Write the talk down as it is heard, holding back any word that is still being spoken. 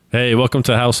Hey, welcome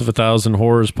to House of a Thousand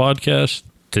Horrors podcast.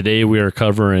 Today we are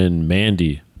covering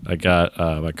Mandy. I got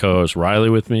my co-host Riley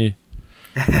with me.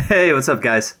 Hey, what's up,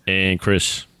 guys? And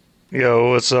Chris.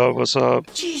 Yo, what's up? What's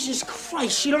up? Jesus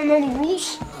Christ, you don't know the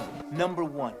rules? Number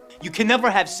one, you can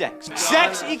never have sex.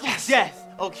 Sex equals death,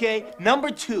 okay? Number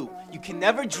two, you can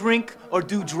never drink or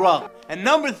do drugs. And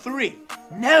number three,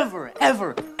 never,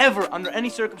 ever, ever, under any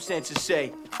circumstances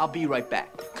say, I'll be right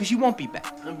back. Because you won't be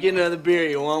back. I'm getting another beer.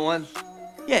 You want one?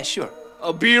 Yeah, sure.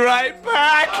 I'll be right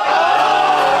back.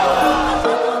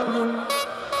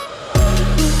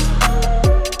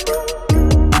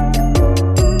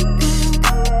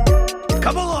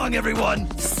 Come along,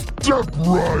 everyone. Step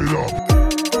right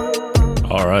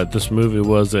up. All right, this movie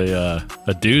was a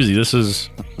doozy. This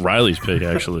is Riley's pick,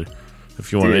 actually.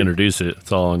 If you want to introduce it,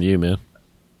 it's all on you, man.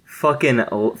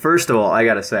 First of all, I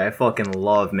gotta say, I fucking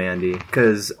love Mandy.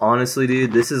 Because honestly,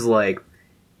 dude, this is like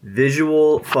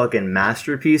visual fucking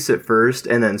masterpiece at first,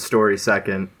 and then story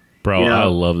second. Bro, I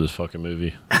love this fucking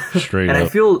movie. Straight and up.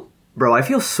 I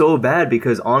feel so bad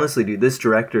because honestly, dude, this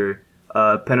director,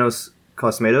 Panos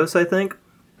Cosmatos, I think.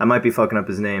 I might be fucking up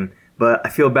his name. But I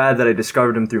feel bad that I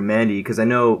discovered him through Mandy, because I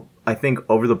think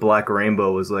Over the Black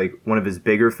Rainbow was like one of his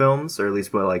bigger films, or at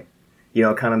least what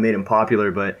kind of made him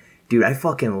popular. But dude, I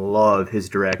fucking love his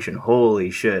direction. Holy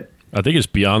shit. I think it's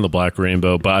Beyond the Black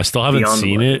Rainbow, but I still haven't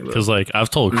seen it because I've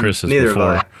told Chris this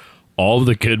before. All of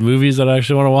the good movies that I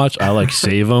actually want to watch, I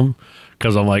save them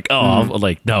because I'm like, no,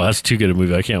 that's too good a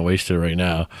movie. I can't waste it right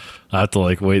now. I have to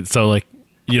wait. So I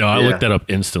looked that up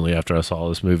instantly after I saw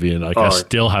this movie, and I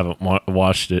still haven't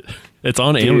watched it. It's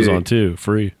on Amazon too,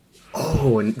 free.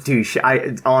 Oh, dude,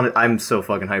 I'm so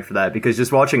fucking hyped for that, because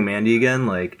just watching Mandy again,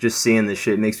 just seeing this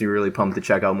shit makes me really pumped to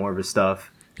check out more of his stuff.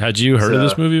 Had you heard of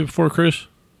this movie before, Chris?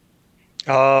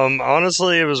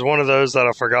 Honestly, it was one of those that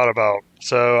I forgot about.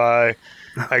 So I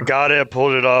got it,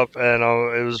 pulled it up, and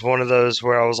it was one of those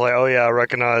where I was like, oh yeah, I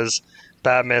recognize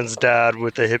Batman's dad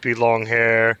with the hippie long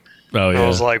hair. Oh, yeah. And I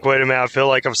was like, wait a minute, I feel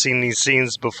like I've seen these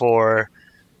scenes before.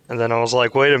 And then I was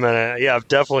like, wait a minute, yeah, I've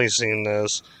definitely seen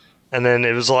this. And then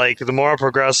it was like, the more I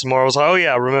progressed, the more I was like, oh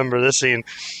yeah, I remember this scene.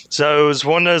 So it was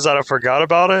one of those that I forgot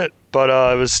about it, but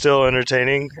it was still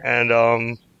entertaining. And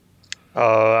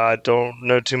I don't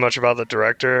know too much about the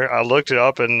director. I looked it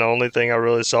up, and the only thing I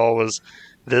really saw was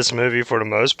this movie for the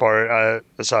most part,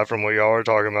 aside from what y'all were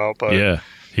talking about. But yeah,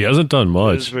 he hasn't done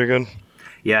much. It's pretty good.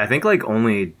 Yeah, I think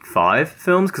only 5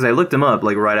 films, because I looked him up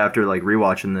right after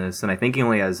rewatching this, and I think he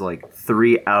only has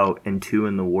 3 out and 2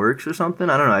 in the works or something.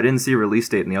 I don't know. I didn't see a release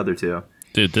date in the other 2.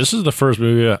 Dude, this is the first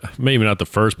movie, maybe not the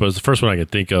first, but it's the first one I can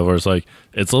think of where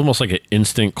it's almost like an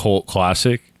instant cult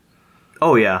classic.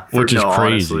 Oh yeah, which is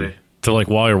crazy. Honestly. To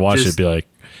while you're watching it, be like,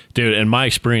 dude. And my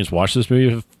experience watching this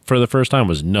movie for the first time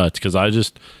was nuts, because I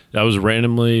wasn't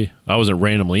randomly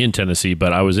in Tennessee,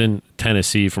 but I was in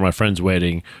Tennessee for my friend's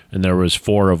wedding, and there was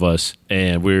 4 of us,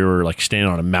 and we were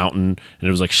standing on a mountain, and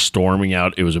it was storming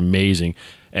out. It was amazing,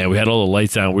 and we had all the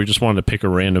lights down. We just wanted to pick a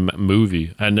random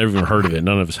movie. I had never even heard of it.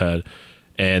 None of us had,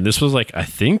 and this was I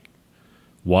think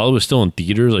while it was still in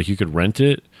theaters, you could rent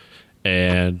it.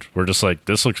 And we're just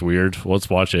this looks weird. Let's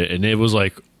watch it. And it was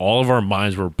all of our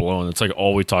minds were blown. It's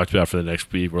all we talked about for the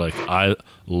next week. We're I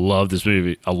love this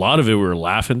movie. A lot of it we were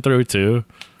laughing through too.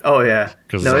 Oh yeah.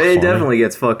 No, it definitely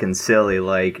gets fucking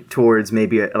silly. Towards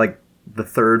maybe the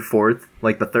third, fourth,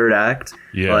 the third act.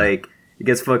 Yeah. It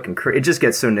gets fucking it just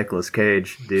gets so Nicolas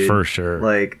Cage, dude. For sure.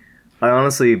 I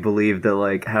honestly believe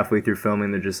that halfway through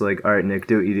filming, they're just all right, Nick,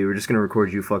 do what you do. We're just gonna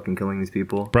record you fucking killing these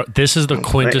people. Bro, this is the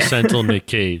quintessential Nick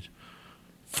Cage.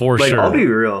 For sure. I'll be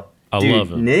real. Dude, I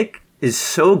love him. Nick is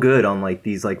so good on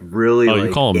these really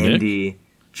you call him indie, Nick?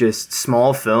 Just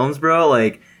small films,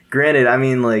 bro. Granted, I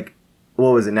mean what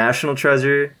was it, National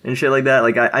Treasure and shit like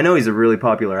that. I know he's a really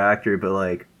popular actor,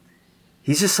 but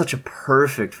he's just such a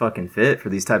perfect fucking fit for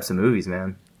these types of movies,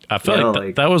 man. I feel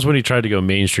that was when he tried to go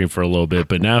mainstream for a little bit,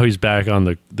 but now he's back on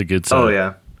the good side. Oh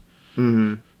yeah.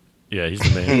 Mm-hmm. Yeah, he's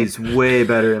the man. He's way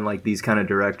better in these kind of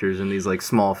directors and these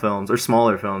small films or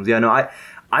smaller films. Yeah, no,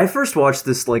 I first watched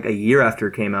this a year after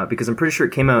it came out, because I'm pretty sure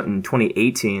it came out in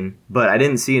 2018, but I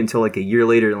didn't see it until a year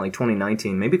later in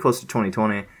 2019, maybe close to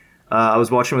 2020. I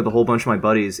was watching with a whole bunch of my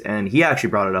buddies, and he actually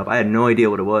brought it up. I had no idea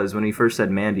what it was when he first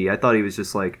said Mandy. I thought he was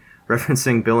just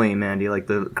referencing Billy and Mandy,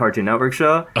 the Cartoon Network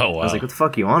show. Oh wow! I was what the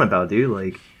fuck you on about, dude?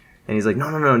 And he's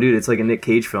no, dude, it's a Nick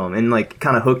Cage film, and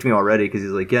kind of hooked me already, because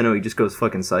he's yeah, no, he just goes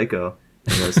fucking psycho.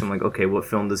 And so I'm okay, what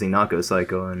film does he not go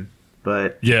psycho in?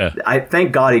 But yeah, I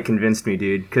thank God he convinced me,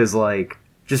 dude, because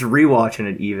just rewatching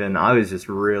it, even I was just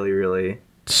really, really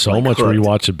so much hooked.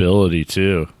 rewatchability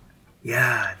too.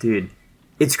 Yeah, dude,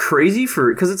 It's crazy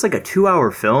because it's like a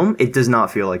 2-hour film. It does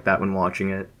not feel like that when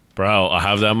watching it. Bro, I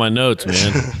have that in my notes,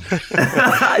 man.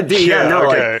 Dude,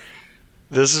 okay.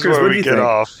 This is Chris, where what do we you get think?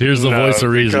 off. Here's the voice of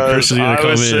reason. because Chris is gonna I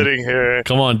come was in. sitting here.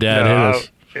 Come on, Dad,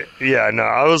 hit us.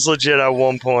 I was legit at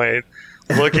one point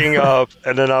looking up,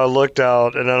 and then I looked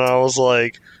out, and then I was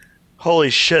like, holy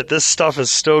shit, this stuff is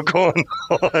still going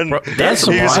on. Bro, that's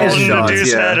He was wild holding the shots,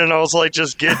 dude's yeah. head, and I was like,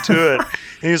 just get to it.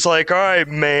 And he was like, all right,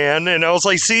 man. And I was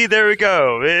like, see, there we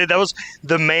go. That was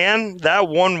the man, that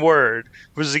one word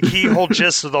was the key whole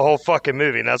gist of the whole fucking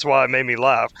movie. And that's why it made me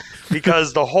laugh.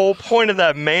 Because the whole point of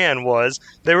that man was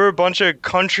they were a bunch of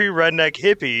country redneck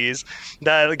hippies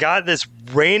that got this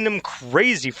random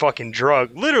crazy fucking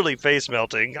drug, literally face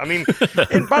melting. I mean,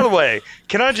 and by the way,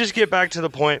 can I just get back to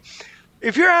the point?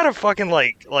 If you're at a fucking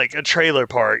like a trailer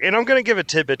park, and I'm gonna give a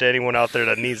tidbit to anyone out there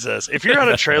that needs this. If you're at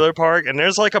a trailer park and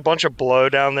there's like a bunch of blow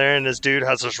down there, and this dude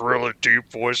has this really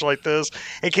deep voice like this,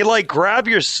 and can like grab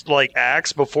your like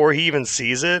axe before he even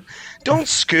sees it, don't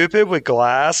scoop it with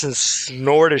glass and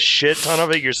snort a shit ton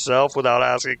of it yourself without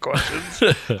asking questions.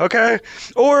 Okay,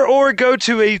 or go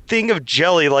to a thing of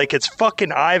jelly like it's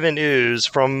fucking Ivan Ooze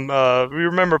from you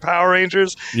remember Power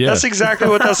Rangers? Yeah. That's exactly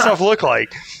what that stuff looked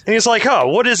like. And he's like, "Oh,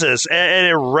 what is this?" And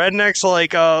it rednecks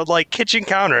like kitchen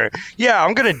counter. Yeah,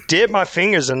 I'm gonna dip my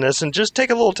fingers in this and just take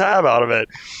a little tab out of it.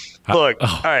 Look,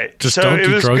 all right. Just so don't it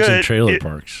do was drugs good. in trailer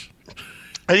parks.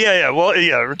 Well,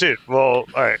 yeah, dude. Well,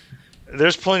 all right.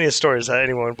 There's plenty of stories that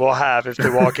anyone will have if they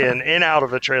walk in and out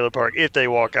of a trailer park, if they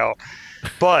walk out.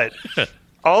 But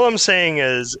all I'm saying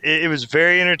is it was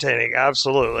very entertaining,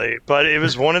 absolutely. But it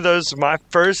was one of those, my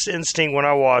first instinct when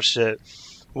I watched it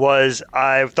was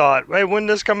I thought, hey, when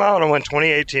did this come out? I went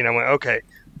 2018. I went, okay,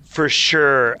 for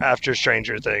sure after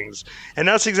Stranger Things. And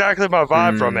that's exactly my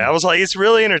vibe from it. I was like, it's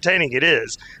really entertaining. It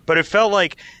is. But it felt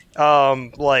like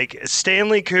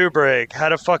Stanley Kubrick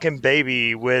had a fucking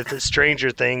baby with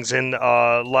Stranger Things in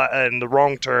The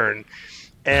Wrong Turn.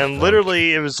 And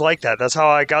literally, it was like that. That's how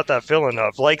I got that feeling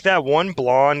of. Like that one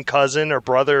blonde cousin or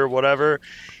brother or whatever,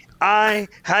 I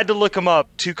had to look him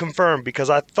up to confirm because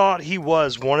I thought he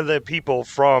was one of the people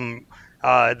from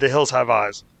The Hills Have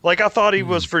Eyes. Like, I thought he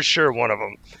was for sure one of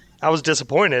them. I was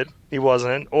disappointed he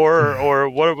wasn't. Or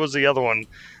what was the other one?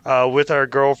 With our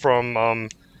girl from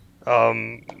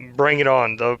Bring It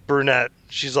On, the brunette.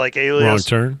 She's like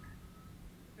Alias. Wrong Turn?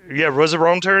 Yeah, was it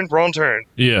Wrong Turn? Wrong Turn.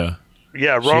 Yeah.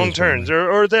 Yeah, Wrong Turns.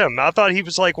 Or them. I thought he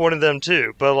was like one of them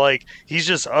too. But like, he's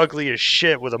just ugly as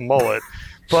shit with a mullet.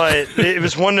 But it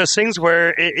was one of those things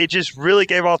where it just really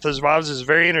gave off those vibes. It was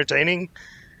very entertaining.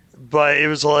 But it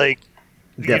was like,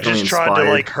 Definitely you just tried to inspired.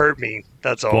 like hurt me.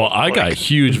 That's all. Well, I Like, got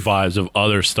huge vibes of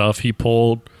other stuff he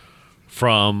pulled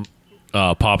from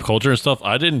pop culture and stuff.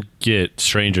 I didn't get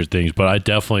Stranger Things, but I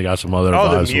definitely got some other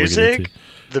vibes. the we'll get into. music?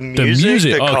 The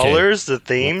music, the okay. colors, the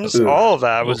themes, all of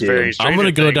that was very Stranger I'm going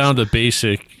to go Things. down to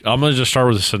basic. I'm going to just start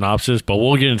with the synopsis, but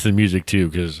we'll get into the music too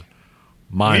because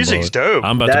Music's dope.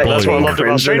 I'm about That to blow That's what I you. loved about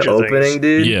Crimson Stranger opening, Things.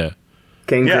 dude. Yeah.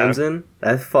 King Yeah. Crimson,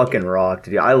 that fucking rocked,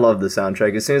 dude. I love the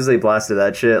soundtrack. As soon as they blasted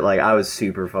that shit, like I was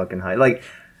super fucking hyped. Like,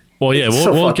 Well, yeah, It's we'll,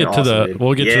 so we'll fucking get to awesome, the dude.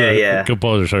 we'll get to Yeah, the yeah.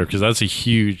 composer because that's a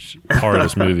huge part of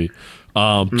this movie.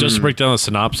 Just to break down the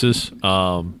synopsis,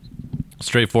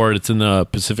 straightforward. It's in the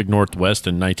Pacific Northwest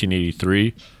in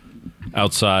 1983,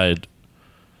 outside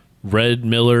Red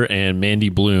Miller and Mandy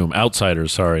Bloom.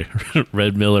 Outsiders, sorry,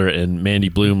 Red Miller and Mandy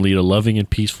Bloom lead a loving and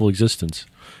peaceful existence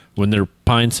when their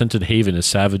pine-scented haven is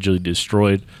savagely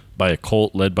destroyed by a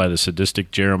cult led by the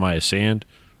sadistic Jeremiah Sand.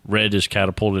 Red is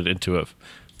catapulted into a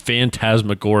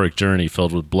phantasmagoric journey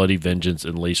filled with bloody vengeance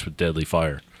and laced with deadly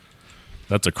fire.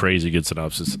 That's a crazy good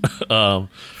synopsis.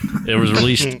 It was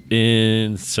released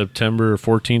in September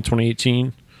 14,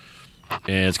 2018,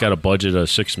 and it's got a budget of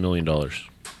 $6 million.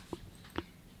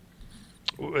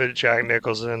 Jack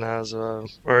Nicholson has,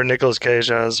 or Nicolas Cage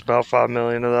has about $5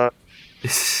 million of that.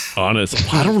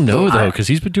 Honest, I don't know though, because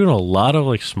he's been doing a lot of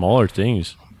like smaller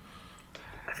things.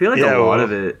 I feel like Yeah, a lot well-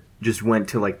 of it just went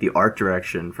to like the art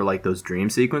direction for like those dream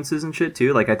sequences and shit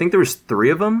too. Like I think there was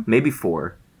 3 of them, maybe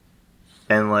 4,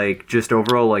 and like just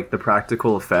overall like the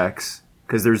practical effects,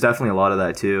 because there's definitely a lot of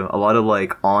that too. A lot of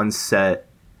like on set,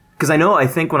 because I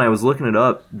think when I was looking it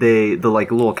up, the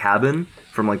like little cabin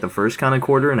from like the first kind of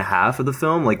quarter and a half of the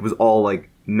film like was all like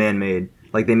man-made.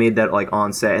 Like they made that like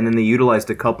on set, and then they utilized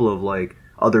a couple of like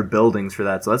other buildings for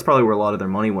that. So that's probably where a lot of their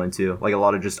money went to, like a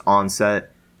lot of just on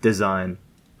set design.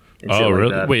 And shit Oh, like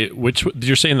really? that. Wait, which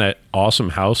you're saying that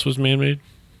awesome house was man-made?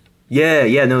 Yeah,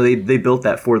 no, they built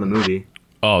that for the movie.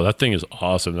 Oh, that thing is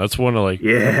awesome. That's one of like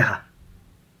Yeah.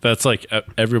 that's like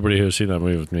everybody who's seen that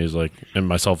movie with me is like, and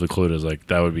myself included, is like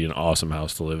that would be an awesome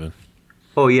house to live in.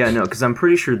 Oh yeah, no, because I'm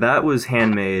pretty sure that was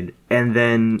handmade, and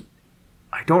then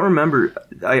I don't remember.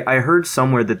 I heard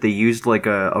somewhere that they used like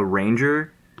a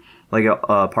ranger, like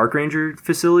a park ranger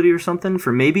facility or something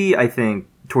for maybe, I think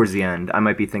towards the end. I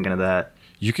might be thinking of that.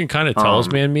 You can kind of tell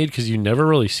it's man-made because you never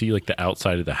really see like the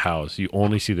outside of the house. You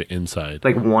only see the inside.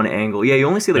 Like one angle. Yeah, you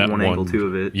only see like one angle too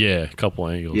of it. Yeah, a couple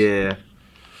angles. Yeah.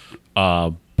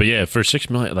 But yeah, for $6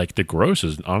 million, like the gross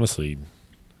is honestly,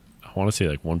 I want to say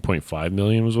like 1.5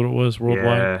 million was what it was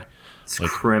worldwide. Yeah, it's like,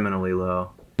 criminally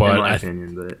low, but in my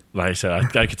opinion. But like I said,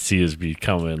 I could see this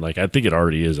becoming like I think it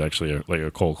already is actually like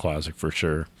a cult classic for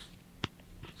sure.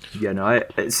 Yeah, no,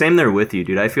 same there with you,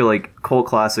 dude. I feel like cult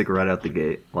classic right out the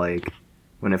gate. Like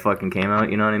when it fucking came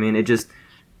out, you know what I mean? It just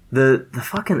the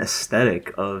fucking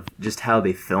aesthetic of just how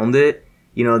they filmed it.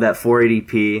 You know, that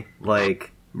 480p,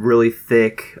 like really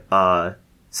thick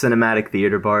cinematic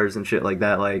theater bars and shit like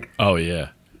that. Like, oh yeah,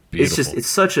 beautiful. It's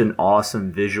such an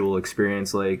awesome visual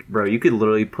experience. Like, bro, you could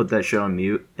literally put that shit on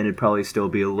mute and it'd probably still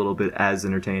be a little bit as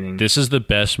entertaining. This is the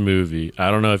best movie.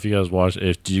 I don't know if you guys watch.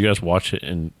 Do you guys watch it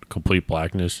in complete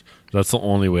blackness? That's the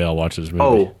only way I'll watch this movie.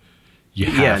 Oh,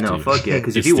 yeah, no, fuck yeah.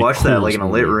 Because if you watch that like in a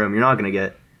lit room, you're not gonna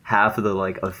get half of the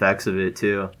like effects of it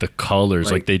too. The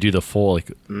colors, like they do the full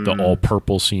like the all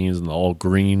purple scenes and the all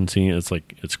green scene. It's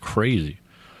like it's crazy.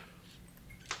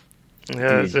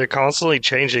 Yeah, they're constantly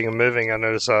changing and moving. I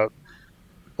noticed that.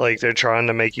 Like they're trying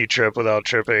to make you trip without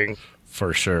tripping.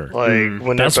 For sure. Like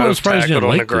when they're both tackled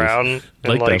on the ground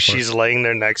and like she's laying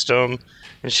there next to him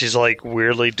and she's like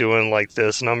weirdly doing like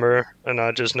this number, and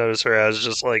I just noticed her as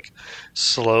just like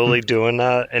slowly doing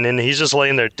that, and then he's just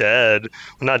laying there dead.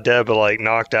 Well, not dead, but like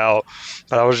knocked out.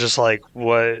 But I was just like,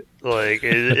 what? Like,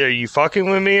 are you fucking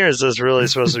with me, or is this really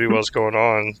supposed to be what's going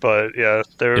on? But yeah,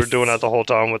 they were doing that the whole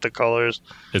time with the colors.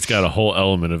 It's got a whole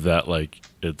element of that, like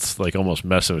it's like almost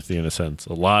messing with you in a sense.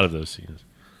 A lot of those scenes.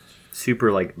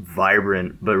 Super like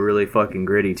vibrant, but really fucking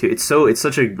gritty too. It's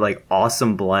such a like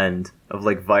awesome blend of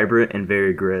like vibrant and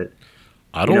very grit.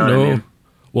 I don't know. I mean?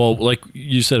 Well, like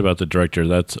you said about the director,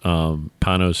 that's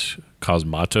Panos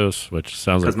Cosmatos, which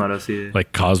sounds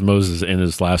like Cosmos is in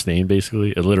his last name.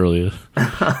 Basically, it literally is.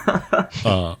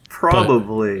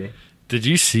 Probably. Did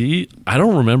you see? I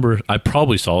don't remember. I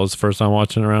probably saw this the first time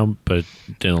watching around, but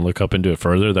didn't look up into it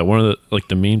further. That one of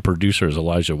the main producers,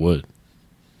 Elijah Wood.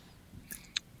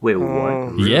 Wait, what?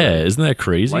 Really? Yeah, isn't that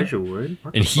crazy? Elijah Wood?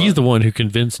 And he's the one who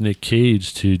convinced Nick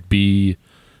Cage to be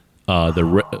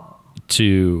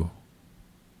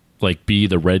be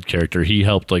the Red character. He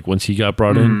helped like once he got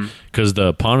brought in, because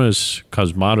the Panos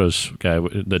Cosmatos guy,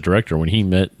 the director, when he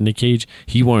met Nick Cage,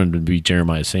 he wanted to be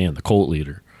Jeremiah Sand, the cult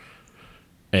leader.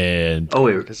 And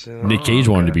Nick Cage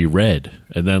wanted to be Red.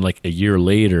 And then like a year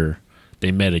later,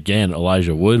 they met again.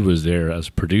 Elijah Wood was there as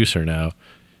a producer now,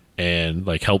 and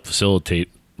like helped facilitate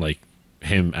like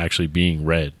him actually being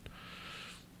Red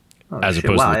as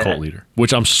opposed to the cult leader,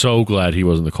 which I'm so glad he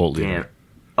wasn't the cult leader. Damn.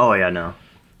 Oh yeah, no.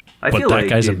 I feel that like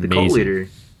guy's amazing. The cult leader.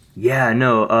 Yeah,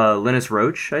 no, Linus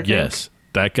Roach, I think. Yes,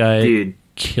 that guy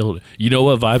killed it. You know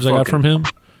what vibes I got from him?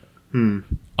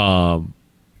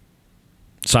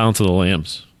 Silence of the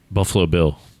Lambs, Buffalo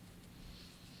Bill.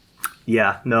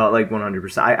 Yeah, no, like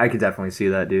 100%. I could definitely see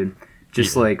that, dude.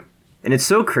 Just like, and it's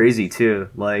so crazy too.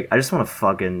 Like, I just want to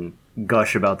fucking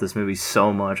gush about this movie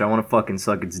so much. I want to fucking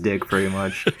suck its dick pretty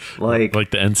much. Like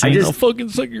the end scene. I'll fucking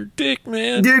suck your dick,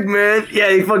 man. Dick, man.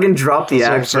 Yeah, he fucking dropped the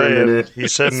accent in it. He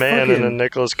said man, and then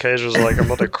Nicolas Cage was like, I'm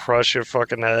about to crush your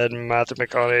fucking head, and Matthew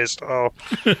McConaughey style.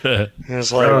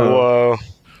 It's like, whoa.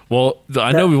 Well,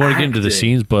 I know we want to get into the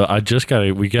scenes, but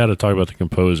we gotta talk about the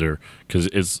composer, because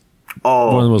it's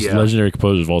one of the most legendary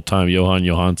composers of all time, Johan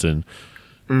Johansson.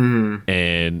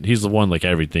 And he's the one, like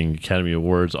everything, Academy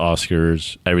Awards,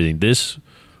 Oscars, everything. This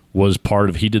was part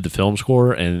of, he did the film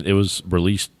score, and it was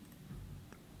released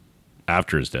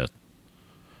after his death.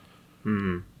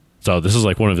 So this is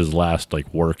like one of his last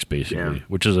like works, basically,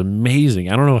 which is amazing.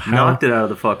 I don't know how. Knocked it out of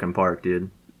the fucking park, dude.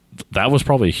 That was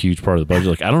probably a huge part of the budget.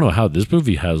 Like, I don't know how this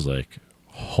movie has like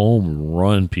home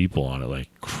run people on it, like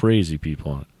crazy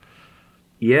people on it.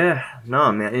 Yeah,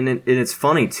 no, man. And it's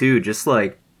funny too, just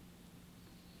like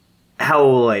how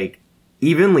like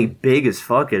evenly big as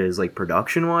fuck it is, like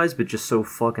production wise, but just so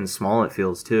fucking small it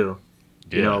feels too.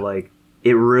 Yeah. You know, like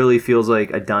it really feels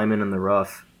like a diamond in the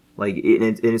rough. Like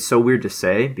it's so weird to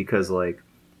say, because like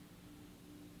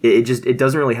it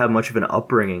doesn't really have much of an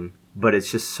upbringing, but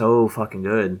it's just so fucking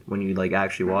good when you like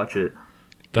actually watch it.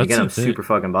 That's Again, I'm super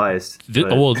fucking biased.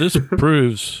 This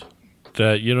proves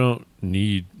that you don't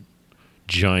need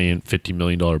giant $50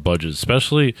 million budgets,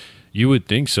 especially. You would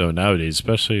think so nowadays,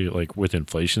 especially like with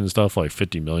inflation and stuff. Like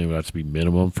 $50 million would have to be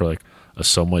minimum for like a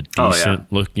somewhat Oh, yeah.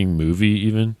 decent looking movie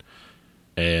even,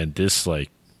 and this like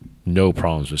no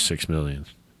problems with 6 million.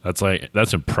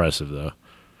 That's impressive though.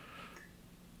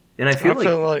 And I feel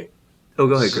like oh,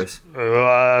 go ahead, Chris.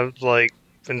 like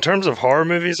in terms of horror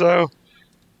movies though,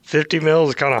 50 mil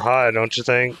is kind of high, don't you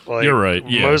think? Like, You're right.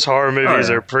 Yeah, most horror movies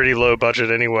yeah. are pretty low budget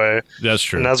anyway, that's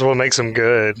true. and that's what makes them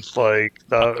good. Like,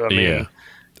 I mean, yeah,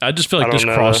 I just feel like I this don't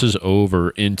know. crosses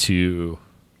over into.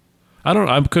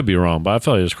 I could be wrong, but I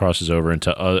feel like this crosses over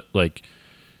into like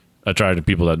attracting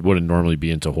people that wouldn't normally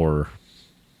be into horror.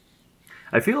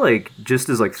 I feel like just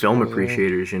as like film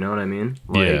appreciators, you know what I mean?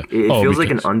 Like, Yeah. It Oh, feels like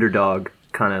an because- underdog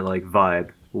kind of like vibe.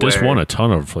 This where- won a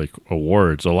ton of like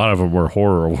awards. A lot of them were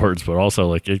horror awards, but also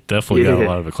like it definitely got a Yeah.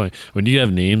 lot of acclaim. When you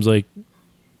have names like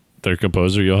their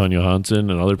composer Johan Johansson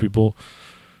and other people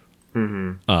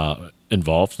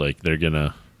involved, like they're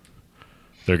gonna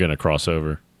cross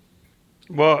over.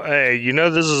 well, hey, you know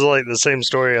this is like the same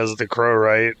story as The Crow,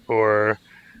 right? Or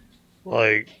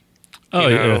like, Oh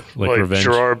you yeah, know, like Revenge.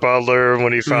 Gerard Butler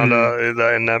when he found out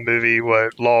that in that movie,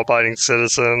 what law-abiding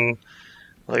citizen,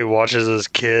 like watches his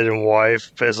kid and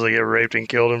wife basically get raped and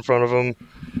killed in front of him.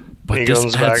 But he this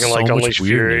comes back adds and, like, so much Unleash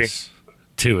Fury. weirdness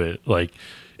to it. Like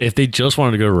if they just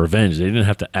wanted to go to Revenge, they didn't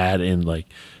have to add in like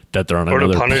that they're on Or the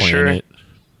another Punisher. planet.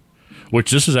 Which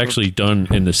this is actually done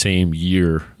in the same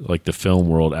year, like the film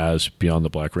world, as Beyond the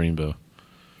Black Rainbow.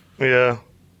 Yeah.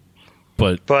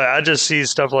 But But I just see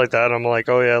stuff like that. I'm like,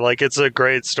 oh yeah, like it's a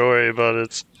great story, but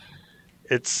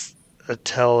it's a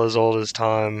tale as old as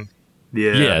time,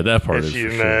 yeah, that part if is you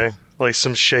for may. sure. Like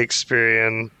some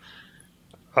Shakespearean,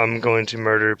 I'm going to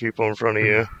murder people in front of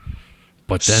you.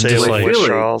 But then Salem just like witch feel like-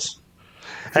 trials.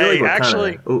 I feel Hey, like we're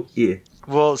actually, kinda, oh yeah.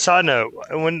 well, side note,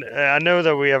 when I know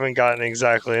that we haven't gotten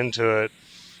exactly into it,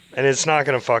 and it's not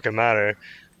going to fucking matter,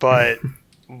 but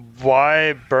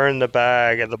why burn the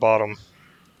bag at the bottom?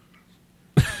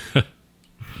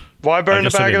 Why burn the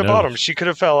guess I bag at didn't the know. bottom? She could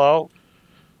have fell out.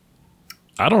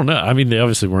 I don't know. I mean, they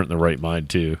obviously weren't in the right mind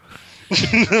too.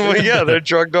 Well, yeah, they're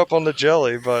drugged up on the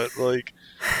jelly, but like,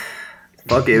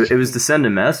 Fuck it was to send a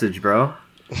message, bro.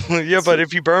 yeah, but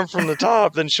if you burn from the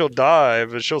top, then she'll die,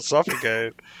 but she'll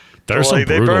suffocate. There's So, some like,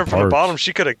 they brutal burned from the parts. bottom.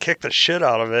 She could have kicked the shit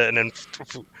out of it, and then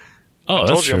Oh, I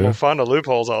that's told you I'm true. gonna find the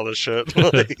loopholes out of this shit.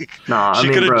 Like, Nah, I she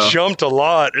mean, could have bro. jumped a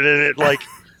lot, and then it like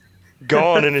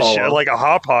gone in Fall shit, off. like a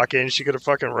hot pocket, and she could have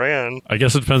fucking ran. I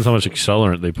guess it depends how much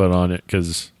accelerant they put on it,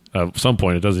 because at some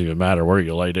point it doesn't even matter where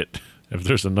you light it. If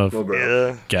there's enough Well, bro.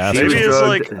 Yeah, gas, She maybe was it's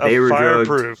drugged, like they a were drugged.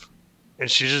 fireproof, and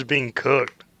she's just being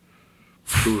cooked.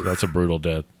 that's a brutal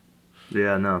death.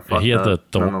 Yeah, no, And fuck he had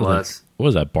that, the like, nonetheless. what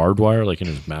was that, barbed wire like in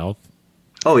his mouth?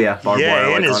 Oh yeah, barbed Yeah, wire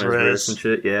and like his on his wrist. wrist and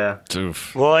shit. Yeah,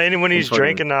 Oof. Well, and when he's fucking-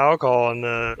 drinking the alcohol and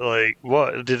the like,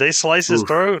 what did they slice his Oof.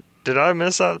 throat? Did I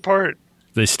miss that part?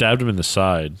 They stabbed him in the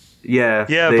side. yeah,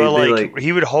 Yeah, they- but they, like,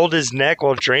 he would hold his neck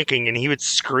while drinking, and he would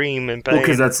scream in pain. well,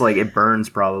 because that's like it burns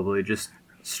probably just.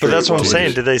 But straight that's what I'm while saying.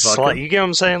 just Did they fucking- slice? You get what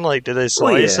I'm saying? Like, did they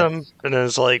slice yeah. him? And then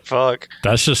it's like, fuck.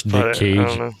 That's just But Nick I Cage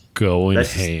don't know. going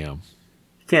That's just- ham.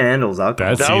 Can't handle his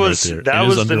alcohol. That's- That scene right was there. that In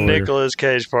his was the underwear. Nicolas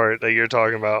Cage part that you're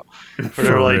talking about. Where For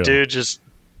they're like, real. dude, just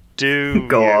do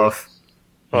Go you. off.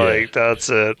 Like, that's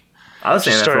it. I was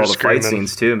saying that for all the started fight screaming.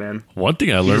 scenes too, man. One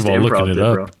thing I He learned just while looking improv'd it it,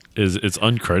 up bro. is it's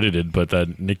uncredited, but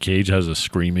that Nick Cage has a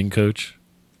screaming coach.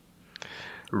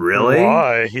 Really?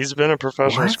 Why? He's been a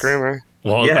professional What? screamer.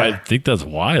 Well, Yeah. I think that's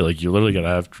why. Like, you literally gotta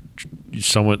have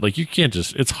someone. Like, you can't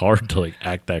just. It's hard to like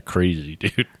act that crazy,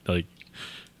 dude. Like,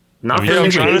 Not I for mean, I'm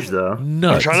Nick trying Cage to- though.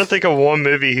 nuts. I'm trying to think of one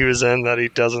movie he was in that he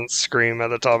doesn't scream at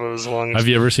the top of his lungs. Have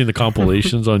you ever seen the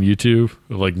compilations on YouTube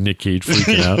of like Nick Cage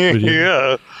freaking out? videos?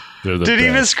 Yeah. They're the Dude, he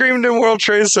even best. screamed in World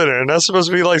Trade Center, and that's supposed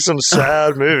to be like some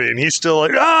sad movie, and he's still like,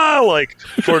 ah, like,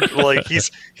 for like he's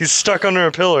stuck under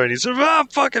a pillar, and he's like, ah, I'm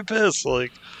fucking pissed,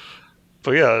 like.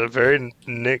 But yeah, very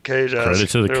Nick Cage. Credit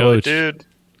to the They're coach. like, dude.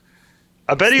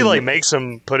 I bet he like makes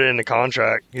him put it in the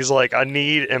contract. He's like, I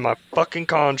need in my fucking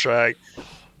contract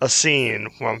a scene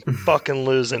where I'm fucking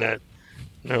losing it.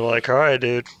 And they're like, all right,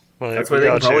 dude. Like, That's we why they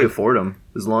can got probably you. afford him,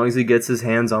 as long as he gets his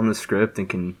hands on the script and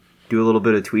can do a little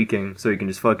bit of tweaking, so he can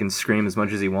just fucking scream as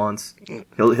much as he wants.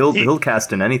 He'll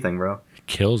cast in anything, bro.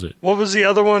 Kills it. What was the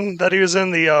other one that he was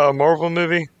in? The Marvel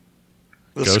movie?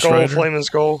 The Ghost Skull, Rider? Flaming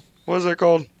Skull. What is it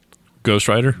called? Ghost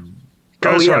Rider.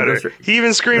 Ghost yeah, Rider. Ghost Rider. He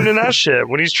even screamed in that shit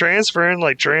when he's transferring,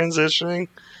 like transitioning.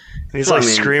 And he's Well, like I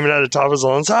mean- screaming at the top of his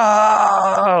lungs,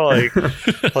 ah!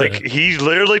 Like he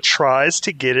literally tries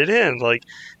to get it in. Like,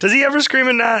 does he ever scream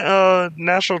in that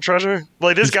National Treasure?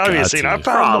 Like, there's He's got to be a got scene. to. I found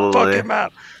the Probably. fucking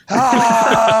map.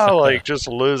 Ah! Like just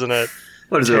losing it.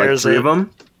 What is it, like Tears 3 it. of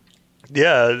them?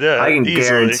 Yeah, I can easily.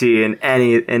 guarantee in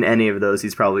any of those,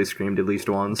 he's probably screamed at least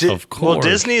once. Of course. Well,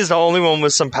 Disney is the only one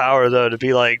with some power, though, to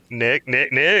be like, Nick,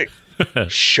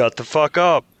 shut the fuck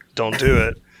up. Don't do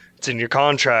it. It's in your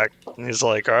contract. And he's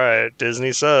like, all right,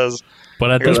 Disney says.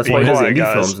 But at Here, this That's why he point, does Quiet, indie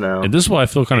guys. films now. and this is why I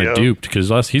feel kind of Yeah. duped,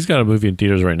 because he's got a movie in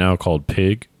theaters right now called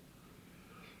Pig,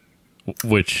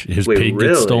 which his Wait, pig really?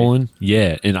 gets stolen.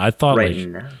 Yeah, and I thought Right like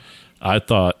now. I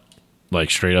thought like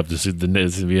straight up this is gonna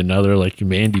be another like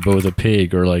Mandy but with a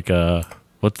pig, or like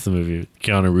what's the movie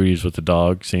Keanu Reeves with the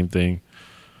dog, same thing.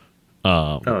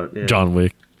 Oh, yeah. John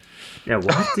Wick. Yeah,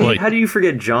 what? Dude? Like- How do you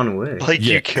forget John Wick? Like,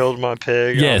 Yeah. you killed my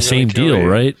pig. I'm Yeah, gonna same kill deal, you.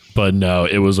 right? But no,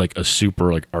 it was like a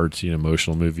super like artsy and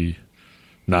emotional movie,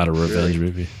 not a revenge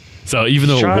movie. So even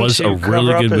though it Trying was to a cover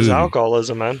really up good his movie,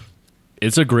 alcoholism, man.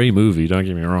 it's a great movie. Don't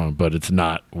get me wrong, but it's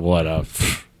not what I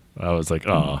was like.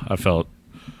 Oh, I felt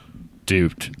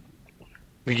duped.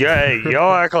 Yeah, hey,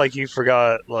 y'all act like you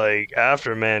forgot, like,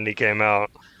 after Mandy came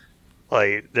out,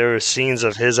 like, there were scenes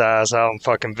of his ass out in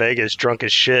fucking Vegas, drunk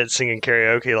as shit, singing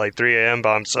karaoke like 3 a.m.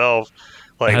 by himself.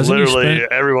 Like, Hasn't he literally,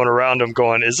 spent- everyone around him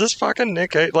going, is this fucking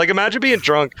Nick Cage? Like, imagine being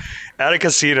drunk at a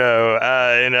casino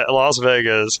in Las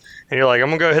Vegas, and you're like, I'm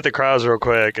gonna go hit the crowds real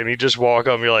quick, and you just walk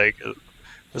up and you're like,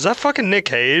 is that fucking Nick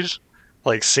Cage?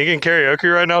 Like, singing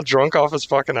karaoke right now, drunk off his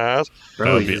fucking ass? Bro,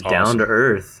 That would he's be just awesome. down to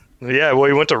earth. Yeah, well,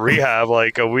 he went to rehab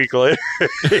like a week later.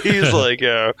 He's like,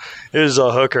 yeah, it was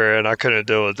a hooker, and I couldn't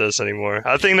deal with this anymore.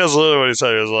 I think that's literally what he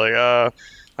said. He was like,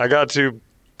 I got too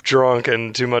drunk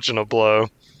and too much in a blow.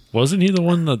 Wasn't he the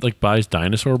one that like buys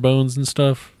dinosaur bones and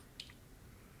stuff?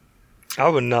 I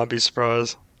would not be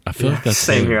surprised. I feel like that's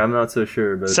Same him. here. I'm not so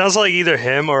sure, but Sounds like either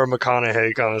him or a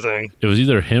McConaughey kind of thing. It was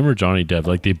either him or Johnny Depp.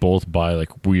 Like they both buy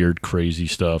like weird, crazy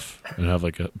stuff and have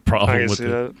like a I problem can with see it.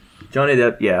 that. Johnny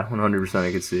Depp, yeah, 100%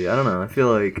 I could see. I don't know. I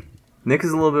feel like Nick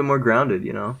is a little bit more grounded,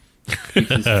 you know? Keeps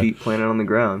his feet planted on the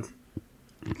ground.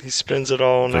 He spends it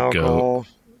all on The goat. alcohol.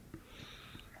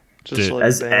 Just Dude. like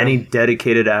As Bam. any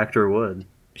dedicated actor would.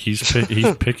 He's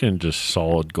picking just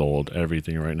solid gold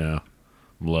everything right now.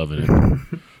 I'm loving it.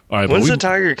 All right, When's but the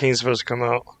Tiger King supposed to come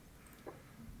out?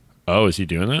 oh, is he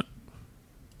doing that?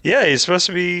 Yeah, he's supposed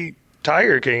to be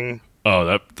Tiger King. Oh,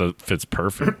 that fits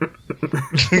perfect.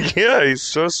 Yeah, he's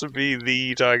supposed to be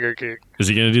the Tiger King. Is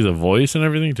he gonna do the voice and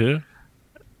everything too?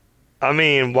 I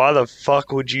mean, why the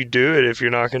fuck would you do it if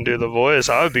you're not going to do the voice?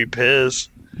 I would be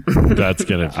pissed. That's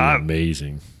gonna be I'm-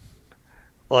 amazing.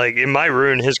 Like, it might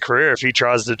ruin his career if he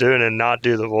tries to do it and not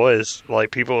do the voice.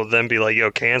 Like, people will then be like,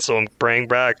 yo, cancel and bring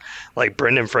back, like,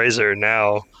 Brendan Fraser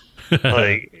now.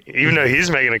 Like, even though he's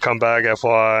making a comeback,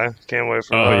 FYI. Can't wait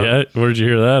for Oh that. yeah, where'd you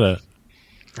hear that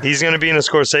at? He's going to be in a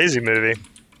Scorsese movie.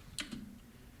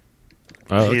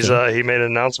 Oh, okay. He made an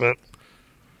announcement.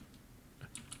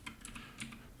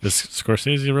 Is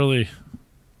Scorsese really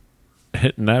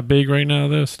hitting that big right now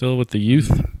though? Still with the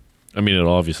youth? I mean,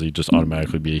 it'll obviously just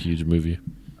automatically be a huge movie.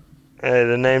 Hey,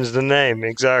 the name's the name.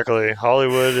 Exactly.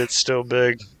 Hollywood, it's still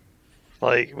big.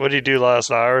 Like, what did he do last?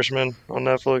 The Irishman on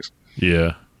Netflix?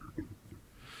 Yeah.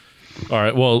 All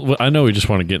right. Well, I know we just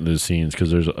want to get into the scenes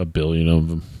because there's a billion of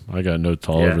them. I got notes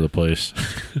all Yeah. over the place.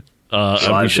 We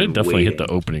I've should been definitely hit the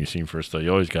waiting. opening scene first, though.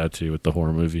 You always got to with the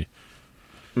horror movie.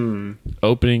 Hmm.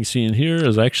 Opening scene here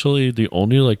is actually the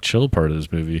only like chill part of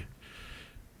this movie,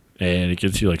 and it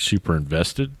gets you like super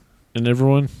invested in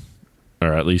everyone,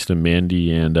 or at least in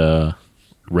Mandy and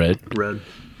Red. Red.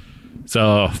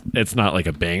 So it's not like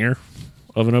a banger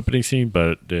of an opening scene,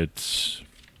 but it's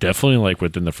definitely like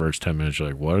within the first 10 minutes, you're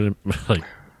like, what? Like,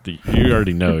 you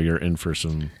already know you're in for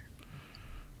something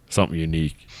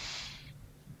unique.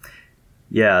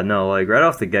 Yeah, no, like right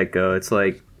off the get go, it's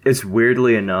like it's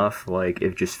weirdly enough, like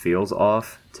it just feels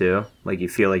off too. Like you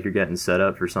feel like you're getting set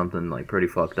up for something like pretty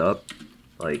fucked up.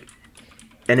 Like,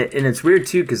 and it's weird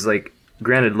too, because like,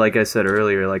 granted, like I said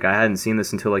earlier, like I hadn't seen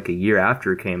this until like a year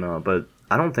after it came out, but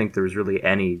I don't think there was really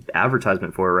any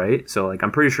advertisement for it, right? So like,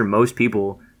 I'm pretty sure most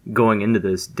people going into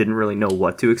this didn't really know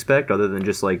what to expect, other than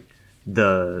just like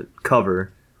the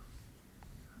cover,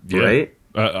 right?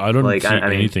 I don't Like, see I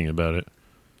mean- anything about it.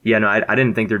 Yeah, no, I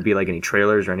didn't think there'd be like any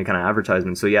trailers or any kind of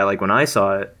advertisement. So yeah, like when I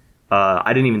saw it,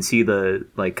 I didn't even see the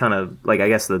like kind of like I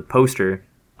guess the poster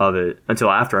of it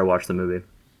until after I watched the movie.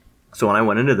 So when I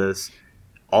went into this,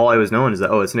 all I was knowing is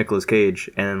that it's Nicolas Cage,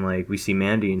 and like we see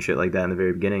Mandy and shit like that in the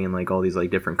very beginning, and like all these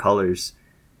like different colors,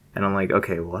 and I'm like,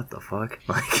 okay, what the fuck?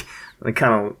 Like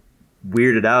kind of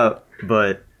weirded out,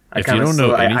 but I If you kinda don't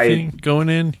know still- anything going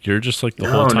in, you're just like the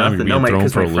whole time you're no, being thrown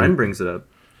because for a my friend loop. brings it up.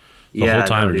 The whole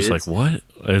time no, you're just dude, like, what?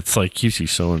 It's like keeps you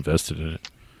so invested in it.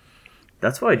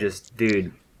 That's why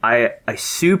dude, I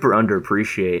super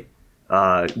underappreciate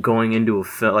going into a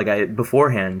film, like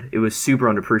beforehand, it was super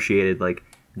underappreciated, like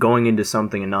going into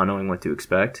something and not knowing what to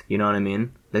expect. You know what I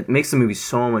mean? That makes the movie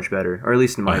so much better, or at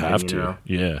least in my opinion. I have to. You know?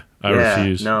 Yeah. I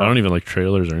refuse. No. I don't even like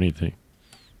trailers or anything.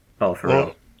 Oh, for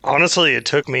real. Honestly, it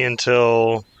took me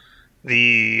until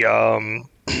the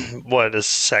the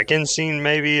second scene,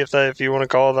 maybe, if you want to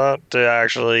call it that, to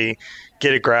actually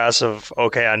get a grasp of,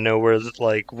 okay, I know where,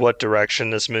 like, what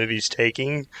direction this movie's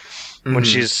taking. When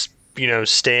she's,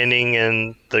 standing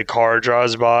and the car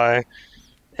drives by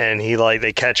and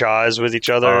they catch eyes with each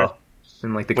other.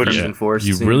 And like the Crimson Forest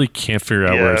You scene. really can't figure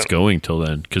out where it's going till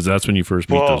then, because that's when you first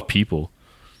meet those people.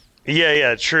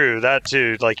 Yeah, true. That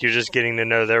too. Like, you're just getting to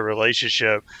know their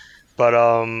relationship. But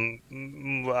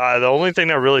the only thing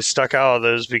that really stuck out of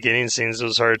those beginning scenes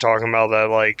was her talking about that,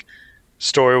 like,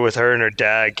 story with her and her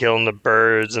dad killing the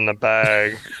birds in the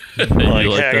bag. Like,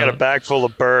 hey, I got a bag full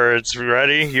of birds.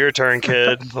 Ready? Your turn,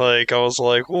 kid. Like, I was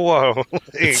like, whoa.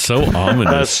 It's so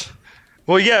ominous.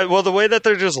 Well, yeah. Well, the way that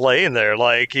they're just laying there,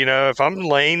 like, if I'm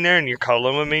laying there and you're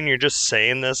cuddling with me and you're just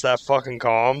saying this that fucking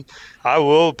calm, I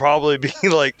will probably be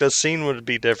like, the scene would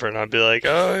be different. I'd be like,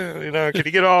 oh, can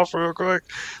you get off real quick?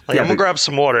 Like, I'm gonna grab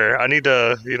some water. I need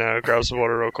to, grab some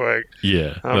water real quick.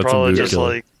 Yeah, I'll probably just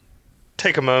like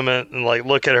take a moment and like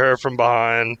look at her from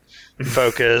behind,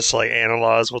 focus, like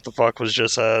analyze what the fuck was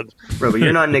just said. Bro, but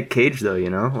you're not Nick Cage though,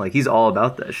 Like, he's all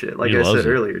about that shit. Like I said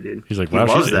earlier, dude. He's like, he wow,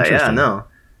 loves she's that. Yeah, interesting. no.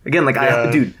 Again, like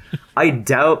I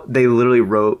doubt they literally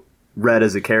wrote Red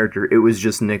as a character. It was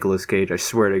just Nicolas Cage. I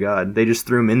swear to God, they just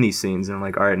threw him in these scenes and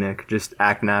like, all right, Nick, just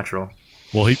act natural.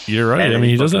 Well, you're right. And I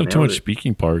mean, he doesn't have too much nailed it.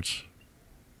 speaking parts.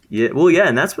 Yeah, well, yeah,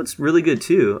 and that's what's really good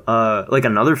too. Like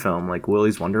another film, like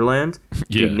Willy's Wonderland.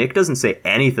 Yeah. Dude, Nick doesn't say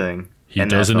anything. He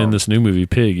doesn't in this new movie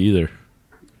Pig either.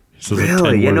 He says like 10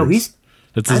 Really? Yeah, no, words.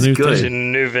 That's his that's new good.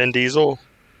 thing. New Vin Diesel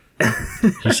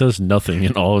He says nothing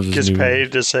in all of his gets new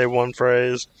paid to say one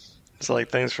phrase. It's like,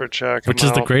 thanks for checking. Which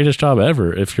is the greatest job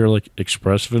ever. If you're like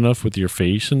expressive enough with your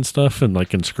face and stuff and like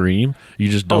can scream, you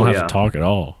just don't have to talk at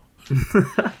all.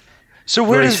 So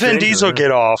where does Vin Diesel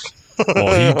get off?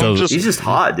 Well, he does. He's just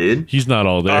hot, dude. He's not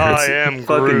all there. I am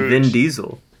Fucking Groot. Vin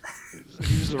Diesel.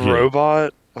 He's a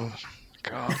robot. Oh,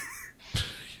 God.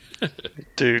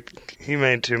 Dude, he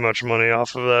made too much money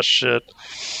off of that shit.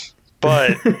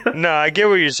 But, no, I get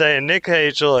what you're saying. Nick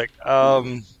Cage, look,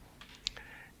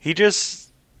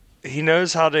 he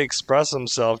knows how to express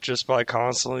himself just by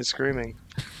constantly screaming.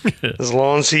 As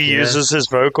long as he uses his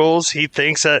vocals, he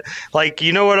thinks that, like,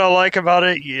 you know what I like about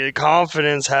it?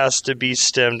 Confidence has to be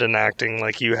stemmed in acting.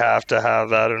 Like, you have to have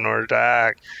that in order to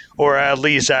act, or at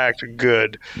least act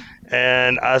good.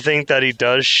 And I think that he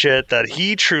does shit that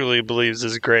he truly believes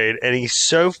is great, and he's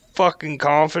so fucking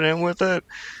confident with it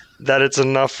that it's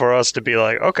enough for us to be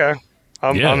like, okay,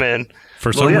 I'm in.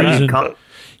 For some reason,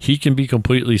 he can be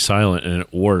completely silent and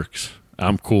it works.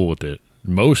 I'm cool with it.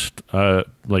 Most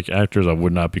like actors, I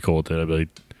would not be cool with it. I'd be like,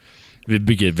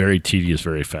 it'd get very tedious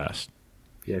very fast.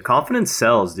 Yeah, confidence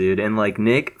sells, dude, and like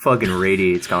Nick fucking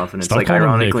radiates confidence. Stop like calling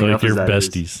him Nick, ironically enough, like you're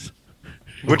as that besties.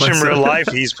 Which in real life,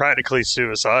 he's practically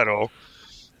suicidal.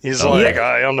 He's on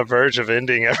the verge of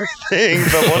ending everything.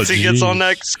 But once he gets on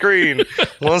that screen,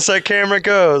 once that camera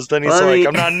goes, then he's like,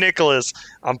 I'm not Nicholas,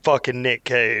 I'm fucking Nick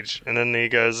Cage. And then he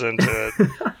goes into it.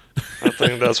 I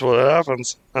think that's what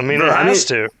happens. I mean, it has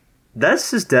to.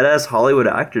 That's just dead-ass Hollywood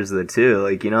actors, though, too.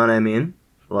 Like, you know what I mean?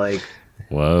 Like,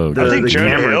 whoa. I think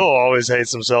Jonah Hill always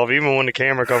hates himself, even when the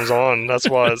camera comes on. That's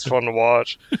why it's fun to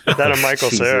watch. That and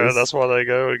Michael Cera, that's why they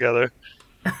go together.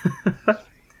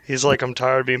 He's like, I'm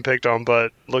tired of being picked on,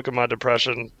 but look at my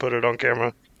depression. Put it on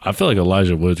camera. I feel like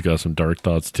Elijah Wood's got some dark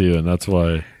thoughts too, and that's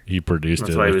why he produced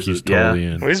it. Like, he's totally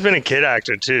in. Well, he's been a kid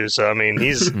actor too, so I mean,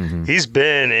 he's he's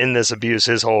been in this abuse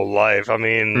his whole life. I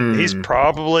mean, he's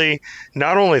probably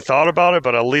not only thought about it,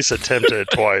 but at least attempted it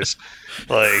twice.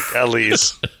 Like, at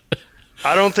least.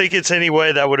 I don't think it's any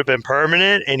way that would have been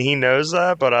permanent, and he knows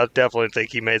that, but I definitely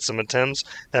think he made some attempts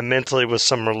that mentally was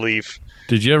some relief.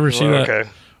 Did you ever see that? Okay.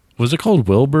 Was it called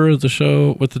Wilbur, the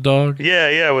show with the dog?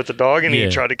 Yeah, with the dog, and he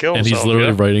tried to kill himself. And he's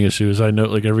literally writing a suicide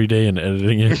note like every day and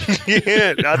editing it.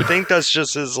 Yeah, I think that's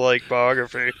just his like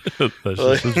biography. That's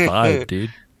just his vibe,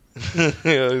 dude.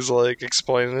 Yeah, he's like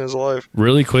explaining his life.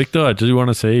 Really quick though, I do want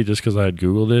to say, just because I had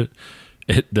Googled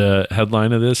it, the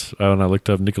headline of this, when I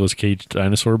looked up Nicolas Cage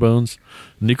dinosaur bones,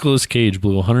 Nicolas Cage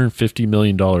blew $150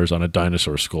 million on a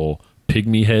dinosaur skull,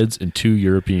 pygmy heads, and 2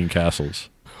 European castles.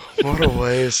 What a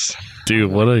waste.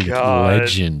 Dude, what a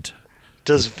legend.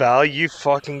 Does value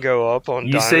fucking go up on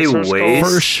dinosaur say skulls? waste?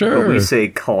 For sure. But we say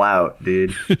clout,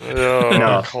 dude.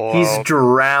 No, he's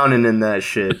drowning in that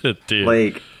shit. Dude.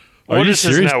 Like, Are What you is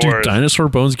his serious? net Dude, worth? dinosaur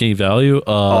bones gain value?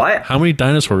 How many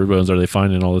dinosaur bones are they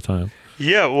finding all the time?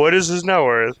 Yeah, what is his net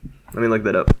worth? Let me look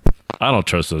that up. I don't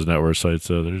trust those network sites,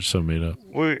 though. They're just so made up.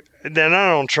 Then I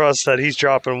don't trust that he's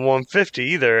dropping 150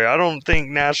 either. I don't think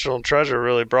National Treasure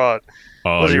really brought.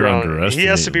 Oh, was he you're around? underestimating. He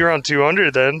has to be around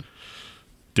 200 then.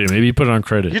 Dude, maybe you put it on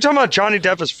credit. You're talking about Johnny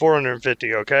Depp is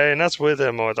 450, okay? And that's with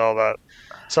him with all that.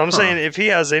 So I'm saying if he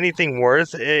has anything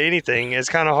worth anything, it's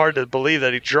kind of hard to believe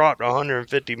that he dropped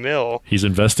 150 mil. He's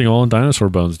investing all in dinosaur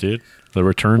bones, dude. The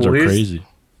returns are crazy.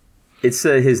 It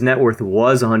said his net worth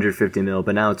was 150 mil,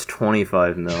 but now it's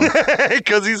 25 mil.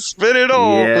 Because he spent it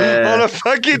all on a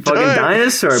fucking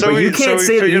dinosaur. So but you can't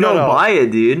say that you don't buy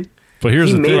it, dude. But here's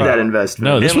he the made thing. that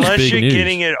investment. No, this was Unless big you're news.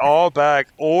 getting it all back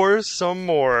or some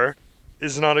more,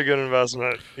 is not a good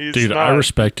investment. Dude, I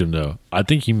respect him though. I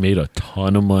think he made a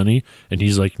ton of money, and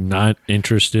he's like not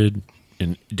interested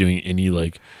in doing any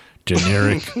like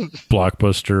generic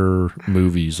blockbuster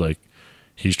movies. Like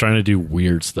he's trying to do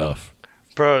weird stuff.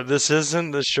 Bro, this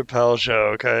isn't the Chappelle show,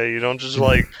 okay? You don't just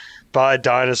like buy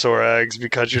dinosaur eggs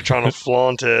because you're trying to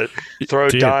flaunt it. Throw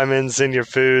diamonds in your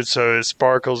food so it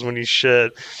sparkles when you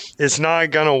shit. It's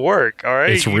not gonna work, all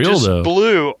right? It's you real just though.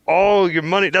 Blew all your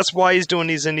money. That's why he's doing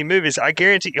these indie movies. I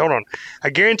guarantee. Hold on. I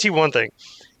guarantee one thing.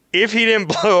 If he didn't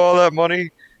blow all that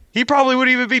money, he probably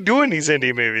wouldn't even be doing these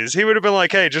indie movies. He would have been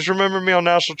like, "Hey, just remember me on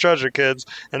National Treasure, kids,"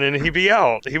 and then he'd be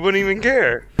out. He wouldn't even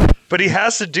care. But he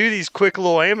has to do these quick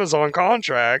little Amazon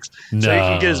contracts so he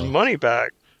can get his money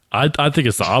back. I think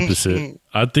it's the opposite.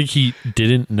 I think he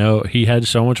didn't know he had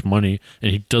so much money,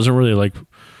 and he doesn't really like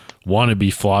want to be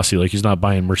flossy. Like he's not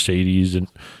buying Mercedes and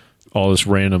all this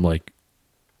random like,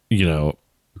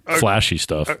 flashy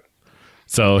stuff.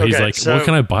 So he's like, what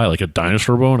can I buy? Like a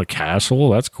dinosaur bone, a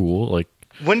castle? That's cool. Like,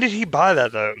 when did he buy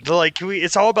that though?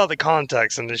 It's all about the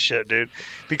context in this shit, dude.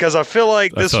 Because I feel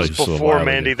like this was before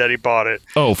Mandy that he bought it.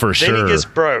 Oh, for sure. Then he gets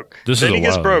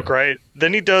broke. Right?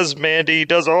 Then he does Mandy, he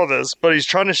does all this, but he's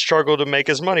trying to struggle to make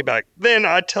his money back. Then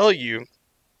I tell you,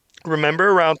 remember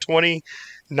around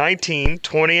 2019,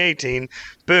 2018,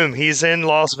 boom, he's in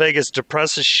Las Vegas,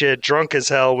 depressed as shit, drunk as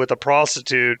hell with a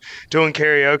prostitute, doing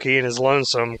karaoke and is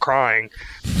lonesome, crying.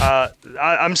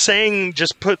 I'm saying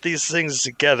just put these things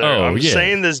together. I'm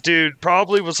saying this dude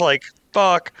probably was like,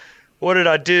 fuck, what did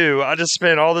I do? I just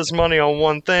spent all this money on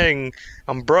one thing.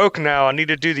 I'm broke now. I need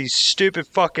to do these stupid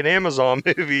fucking Amazon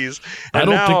movies. And I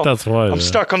don't think that's why. I'm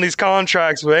stuck on these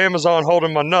contracts with Amazon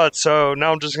holding my nuts, so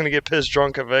now I'm just going to get pissed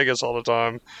drunk at Vegas all the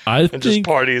time. Just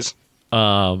parties.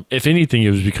 If anything,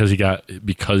 it was because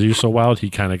he was so wild,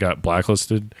 he kind of got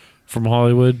blacklisted from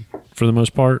Hollywood for the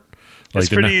most part. Like,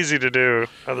 it's pretty easy to do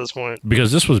at this point.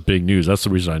 Because this was big news. That's the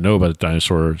reason I know about the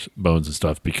dinosaur bones and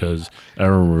stuff, because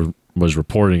everyone was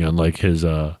reporting on like his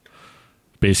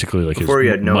basically like before his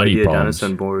he had no money idea problems.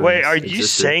 dinosaur bones. Wait, are you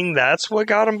saying that's what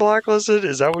got him blacklisted?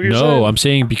 Is that what you're saying? No, I'm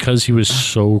saying because he was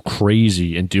so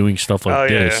crazy and doing stuff like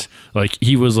this. Yeah. Like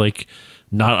he was like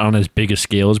not on as big a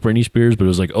scale as Britney Spears, but it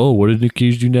was like, oh, what did Nick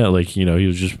Cage do now? Like, he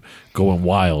was just going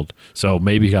wild. So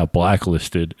maybe he got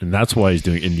blacklisted, and that's why he's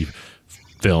doing indie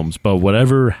films. But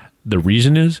whatever the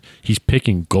reason is, he's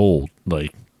picking gold.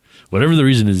 Like, whatever the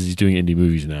reason is, he's doing indie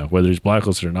movies now. Whether he's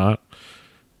blacklisted or not,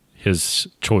 his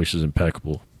choice is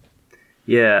impeccable.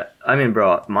 Yeah, I mean,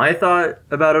 bro, my thought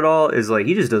about it all is like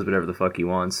he just does whatever the fuck he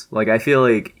wants. Like, I feel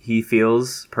like he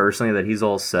feels personally that he's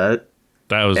all set.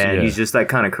 He's just that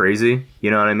kind of crazy.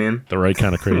 You know what I mean? The right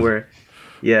kind of crazy.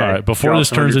 All right, before this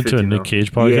turns into a Nick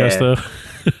Cage podcast,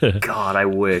 though. God, I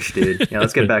wish, dude. Yeah,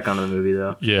 let's get back onto the movie,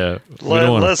 though. Yeah.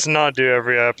 Let's not do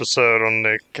every episode on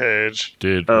Nick Cage.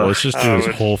 Dude, let's just do his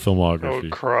whole filmography. I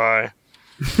would cry.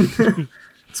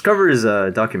 Let's cover his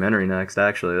documentary next,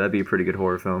 actually. That'd be a pretty good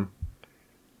horror film.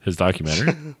 His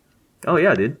documentary? Oh,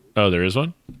 yeah, dude. Oh, there is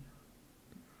one?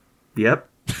 Yep.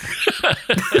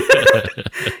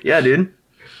 Yeah, dude.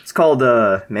 It's called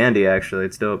Mandy, actually.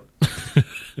 It's dope.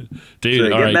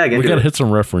 Dude, so all right. We got to hit some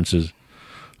references.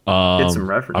 Hit some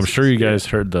references. I'm sure you guys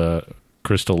heard the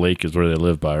Crystal Lake is where they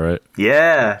live by, right?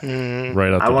 Yeah.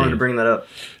 Right up I wanted to bring that up.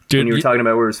 Dude, when you were talking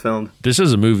about where it was filmed. This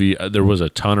is a movie. There was a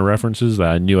ton of references that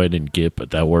I knew I didn't get, but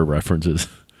that were references.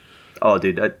 Oh,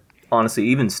 dude. Honestly,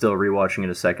 even still rewatching it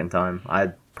a second time,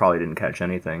 I probably didn't catch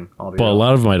anything. But a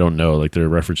lot of them I don't know. Like, there are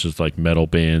references to, like, metal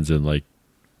bands and, like,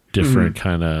 different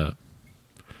kind of...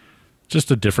 Just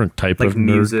a different type of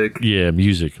music. Yeah,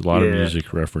 music. A lot of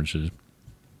music references.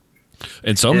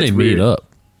 And some they made up.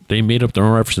 They made up their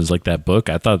own references, like that book.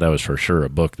 I thought that was for sure a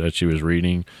book that she was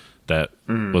reading that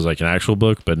was like an actual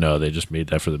book, but no, they just made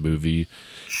that for the movie.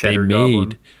 Shattered they made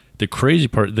Goblin. The crazy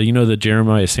part, the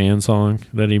Jeremiah Sand song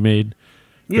that he made,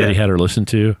 that he had her listen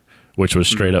to, which was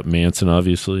straight up Manson,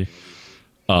 obviously.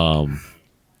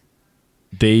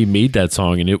 They made that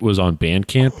song, and it was on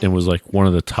Bandcamp, and was like one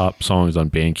of the top songs on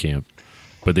Bandcamp.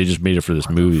 But they just made it for this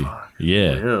movie.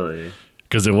 Yeah, Really?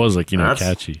 because it was like That's-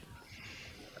 catchy.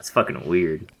 That's fucking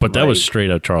weird. But that Like- was straight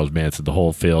up Charles Manson, the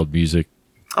whole failed music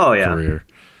Oh yeah. career.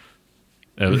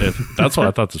 That's why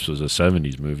I thought this was a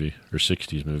 70s movie or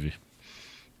 60s movie.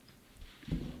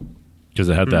 Because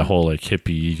it had that whole like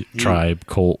hippie tribe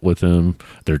cult with him.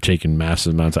 They're taking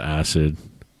massive amounts of acid.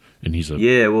 And he's a.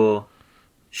 Yeah, well,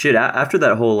 shit. After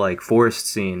that whole like forest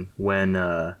scene, when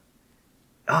I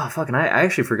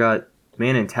actually forgot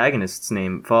main antagonist's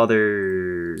name,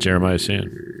 Father Jeremiah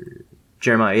Sand.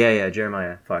 Jeremiah. Yeah,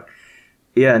 Jeremiah. Fuck.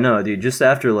 Yeah, no, dude. Just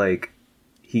after like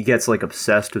he gets like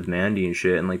obsessed with Mandy and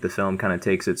shit, and like the film kind of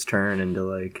takes its turn into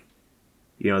like,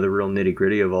 you know, the real nitty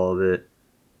gritty of all of it,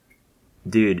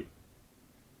 dude.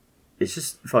 It's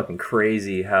just fucking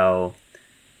crazy how,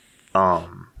 oh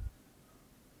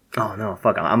no,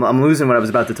 fuck! I'm losing what I was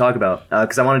about to talk about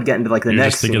because I wanted to get into like the You're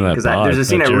next just thinking scene of because that there's a bod,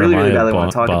 scene that I really Jeremiah badly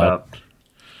want to talk bod. about.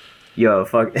 Yo,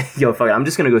 fuck! I'm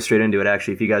just gonna go straight into it.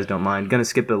 Actually, if you guys don't mind, gonna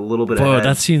skip a little bit. Whoa, ahead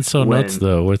that scene's so when- nuts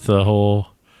though. With that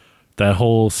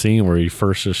whole scene where he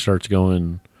first just starts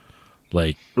going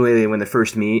like, Wait, when they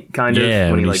first meet, kind of. yeah,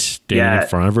 when he he's like standing in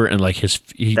front of her and like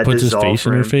he That puts his dissolve face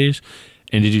in her frame. face.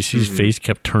 And did you see his face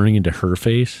kept turning into her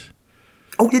face?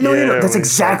 Oh no! Yeah, That's when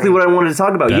exactly he's what I wanted to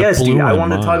talk about. That Yes, blew dude, I my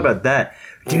wanted to talk mind. about that,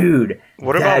 dude.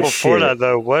 What about before shit. that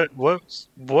though?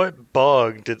 What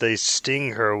bug did they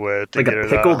sting her with to Like get a her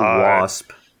pickled that high?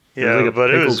 wasp. Yeah, like a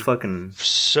but it pickled was fucking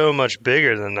so much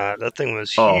bigger than that. That thing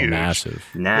was Oh, huge. Massive.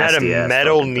 It had nasty. a ass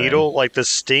metal fucking thing. needle. Like the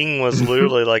sting was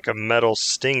literally like a metal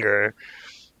stinger,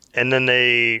 and then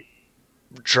they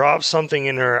dropped something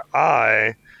in her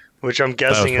eye, which I'm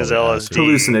guessing is probably LSD.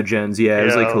 Hallucinogens. Yeah, it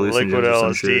was like hallucinogens liquid or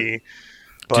some shit. LSD.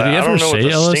 But Did he I ever don't know what say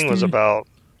the sting was LSD? about.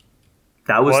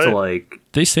 That was What? to like.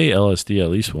 They say LSD at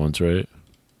least once, right?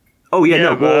 Oh yeah,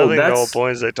 no. but I Well, think the whole that's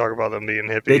point is they talk about them being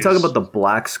hippies. they talk about the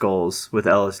black skulls with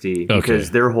LSD because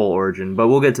Okay. their whole origin. But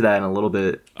we'll get to that in a little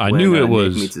bit. I when, knew it Nick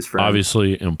was meets his friend.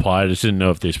 obviously implied. I just didn't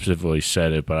know if they specifically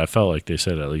said it, but I felt like they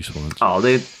said it at least once. Oh,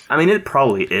 I mean, it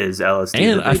probably is LSD.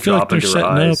 And that I they feel like drop they're into her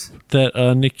setting eyes. up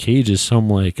that Nick Cage is some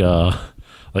like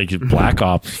Black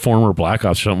Ops, former Black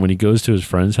Ops or something when he goes to his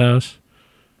friend's house.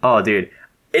 Oh, dude,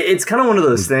 it's kind of one of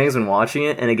those things when watching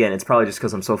it. And again, it's probably just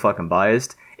because I'm so fucking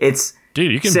biased. It's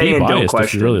Dude, you can say be and don't biased if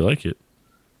question. you really like it.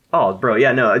 Oh, bro,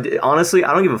 yeah, no. Honestly,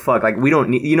 I don't give a fuck. Like, we don't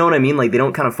need, you know what I mean? Like, they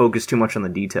don't kind of focus too much on the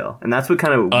detail, and that's what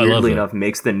kind of I love weirdly that. enough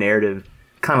makes the narrative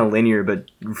kind of linear, but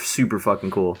super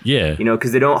fucking cool. Yeah. You know,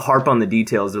 because they don't harp on the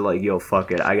details. They're like, yo,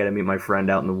 fuck it, I gotta meet my friend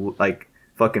out in the like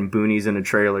fucking boonies in a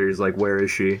trailer. He's like, where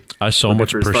is she? I so Looking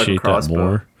much for his fucking appreciate that crossbow.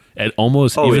 more. And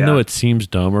almost, Oh, even though yeah. it seems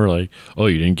dumber, like, oh,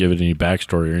 you didn't give it any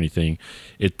backstory or anything,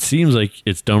 it seems like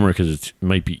it's dumber because it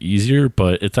might be easier,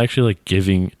 but it's actually like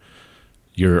giving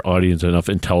your audience enough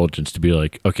intelligence to be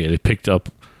like, okay, they picked up,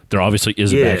 there obviously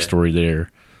is a Yeah. backstory there,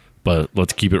 but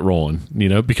let's keep it rolling, you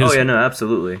know? Because Oh yeah, no,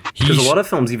 absolutely. Because He's- a lot of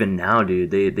films, even now,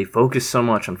 dude, they focus so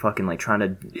much on fucking like trying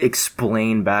to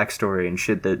explain backstory and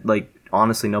shit that like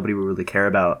honestly nobody would really care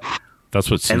about. that's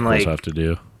what sequels like- have to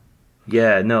do.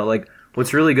 Yeah, no, like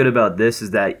what's really good about this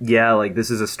is that yeah, like this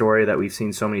is a story that we've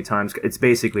seen so many times. It's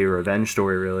basically a revenge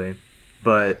story, really,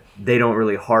 but they don't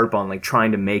really harp on like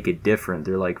trying to make it different.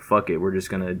 They're like, fuck it, we're just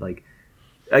gonna like.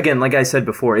 Again, like I said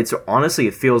before, it's honestly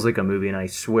it feels like a movie, and I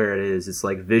swear it is. It's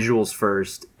like visuals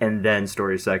first and then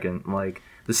story second. Like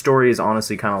the story is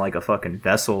honestly kind of like a fucking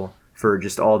vessel for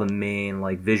just all the main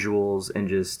like visuals and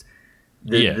just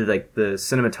Yeah. like the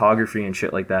cinematography and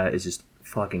shit like that is just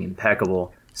fucking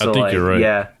impeccable. So I think like, you're right.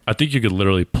 Yeah, I think you could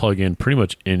literally plug in pretty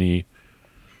much any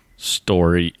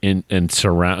story in and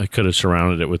could have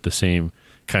surrounded it with the same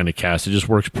kind of cast. It just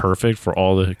works perfect for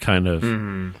all the kind of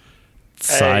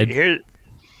side. Hey,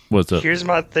 What's up? here's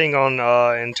my thing on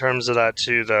in terms of that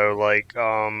too, though. Like,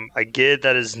 I get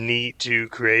that it's neat to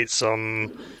create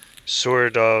some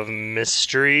sort of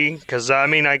mystery, because I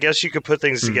mean, I guess you could put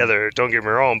things together. Don't get me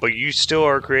wrong, but you still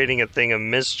are creating a thing of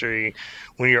mystery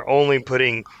when you're only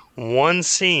putting one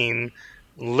scene.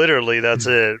 Literally, that's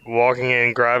it. Walking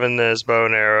in, grabbing this bow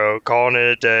and arrow, calling it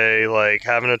a day, like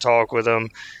having a talk with him,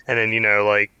 and then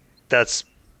like that's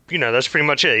that's pretty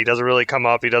much it. He doesn't really come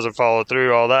up. He doesn't follow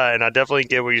through, all that. And I definitely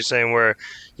get what you're saying, where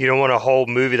you don't want a whole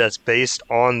movie that's based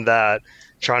on that,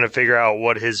 trying to figure out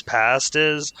what his past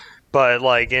is. But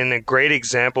like, in a great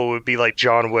example would be like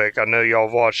John Wick. I know y'all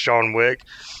have watched John Wick,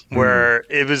 where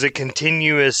it was a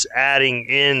continuous adding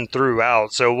in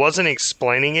throughout. So it wasn't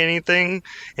explaining anything,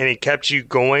 and it kept you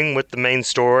going with the main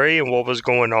story and what was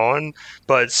going on.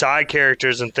 But side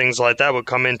characters and things like that would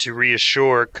come in to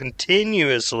reassure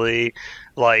continuously,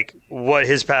 like what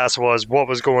his past was, what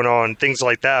was going on, things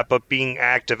like that, but being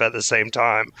active at the same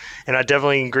time. And I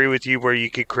definitely agree with you where you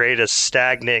could create a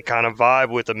stagnant kind of vibe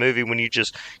with a movie when you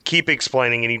just keep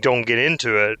explaining and you don't get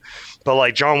into it. But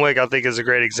like John Wick, I think is a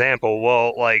great example.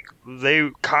 Well, like they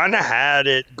kind of had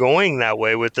it going that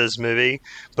way with this movie,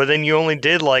 but then you only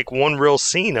did like one real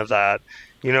scene of that.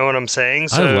 You know what I'm saying?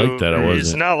 So I like that it wasn't.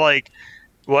 It's not like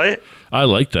what? I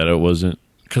like that it wasn't.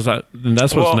 And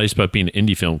that's what's nice about being an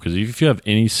indie film, because if you have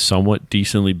any somewhat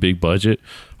decently big budget,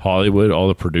 Hollywood, all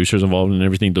the producers involved and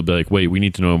everything, they'll be like, wait, we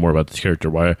need to know more about this character.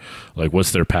 Why? Like,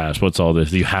 what's their past? What's all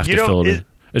this? You have to fill it in.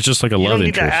 It's just like a love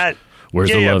interest. Where's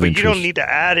the love interest? You don't need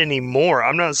to add any more.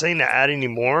 I'm not saying to add any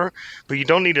more, but you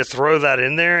don't need to throw that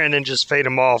in there and then just fade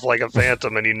him off like a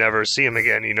phantom and you never see him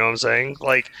again. You know what I'm saying?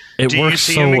 Like, it works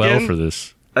so well for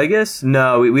this. I guess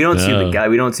no, we don't see the guy.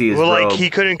 We don't see his. Well, robe. like he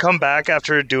couldn't come back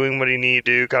after doing what he needed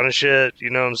to do, kind of shit. You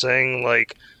know what I'm saying?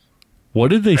 Like,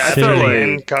 what did they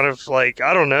say? Kind of like,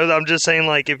 I don't know. I'm just saying,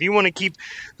 like, if you want to keep,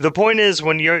 the point is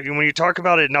when you talk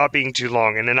about it not being too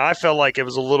long, and then I felt like it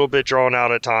was a little bit drawn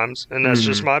out at times, and that's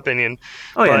just my opinion.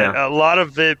 Oh, but yeah, a lot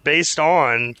of it based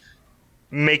on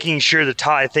making sure to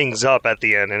tie things up at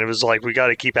the end, and it was like, we got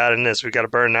to keep adding this, we got to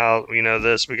burn out,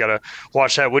 this, we got to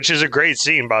watch that, which is a great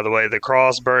scene, by the way, the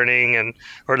cross burning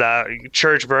or that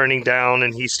church burning down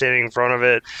and he's standing in front of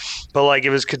it. But like, it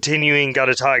was continuing, got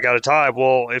to tie.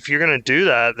 Well, if you're gonna do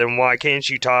that, then why can't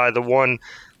you tie the one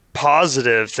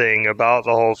positive thing about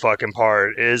the whole fucking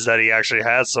part is that he actually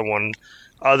has someone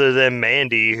other than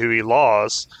Mandy who he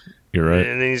lost. You're right.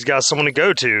 And then he's got someone to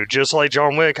go to, just like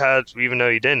John Wick had, even though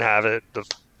he didn't have it, the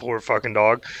poor fucking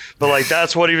dog. But, like,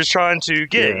 that's what he was trying to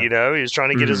get, He was trying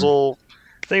to get his little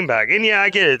thing back. And, yeah, I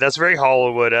get it. That's very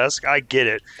Hollywood-esque. I get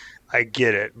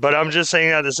it. But I'm just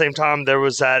saying at the same time, there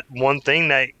was that one thing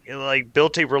that, like,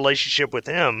 built a relationship with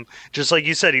him. Just like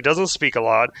you said, he doesn't speak a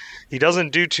lot. He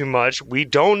doesn't do too much. We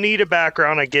don't need a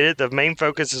background. I get it. The main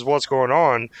focus is what's going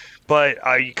on. But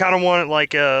you kind of want,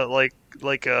 like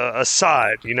a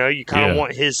side, you kind of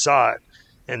want his side,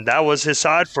 and that was his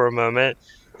side for a moment,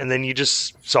 and then you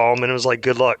just saw him and it was like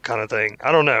good luck kind of thing.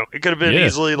 I don't know, it could have been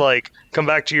easily like, come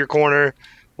back to your corner,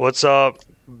 what's up,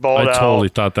 balled out. I totally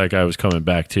thought that guy was coming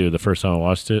back too the first time I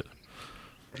watched it.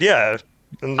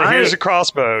 And here's a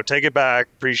crossbow, take it back,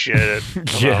 appreciate it.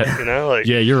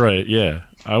 Yeah, you're right.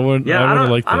 I would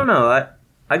like that. I don't know,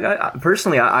 I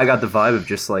personally I got the vibe of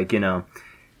just like,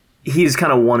 he's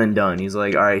kind of one and done. He's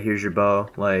like, all right, here's your bow.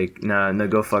 Like, no,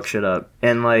 go fuck shit up.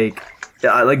 And like,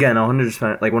 again,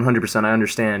 100%, I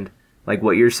understand like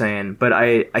what you're saying, but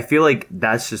I feel like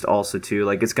that's just also too,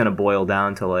 like, it's gonna boil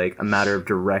down to like a matter of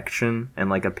direction and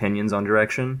like opinions on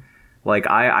direction. Like,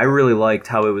 I really liked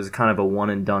how it was kind of a one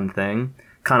and done thing,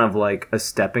 kind of like a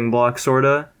stepping block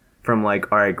sorta from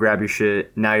like, all right, grab your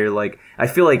shit. Now you're like, I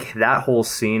feel like that whole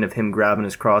scene of him grabbing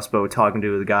his crossbow, talking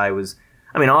to the guy was.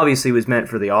 I mean, obviously it was meant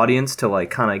for the audience to, like,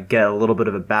 kind of get a little bit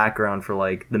of a background for,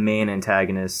 like, the main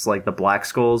antagonists, like the Black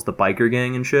Skulls, the biker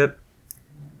gang and shit.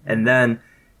 And then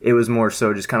it was more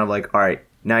so just kind of like, all right,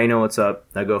 now you know what's up,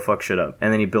 now go fuck shit up.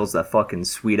 And then he builds that fucking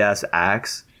sweet-ass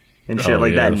axe and shit,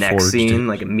 that next scene,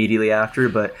 like, immediately after.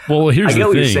 But here's I get the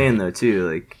what thing. you're saying, though,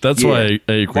 too. Like, that's why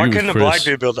I agree Why couldn't with a Chris. black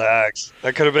dude build the axe?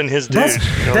 That could have been his dude.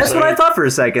 That's what I thought for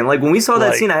a second. Like, when we saw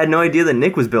that scene, I had no idea that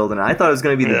Nick was building it. I thought it was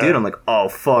going to be the dude. I'm like, oh,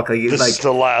 fuck. Like, this is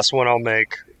the last one I'll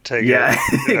make. Take it.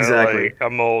 Exactly. Like,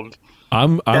 I'm old.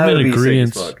 I'm in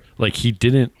agreement. Like, he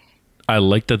didn't. I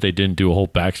like that they didn't do a whole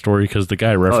backstory, because the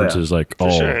guy references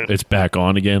it's back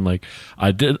on again. Like, I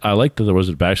like that there was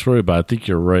a backstory, but I think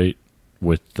you're right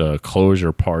with the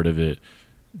closure part of it.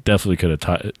 Definitely could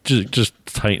have just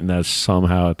tightened that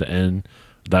somehow at the end.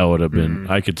 That would have been.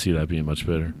 I could see that being much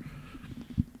better.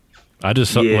 I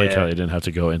just like how they didn't have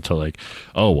to go into like,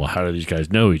 oh well, how do these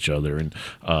guys know each other, and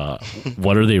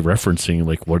what are they referencing?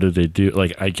 Like, what did they do?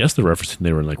 Like, I guess they're referencing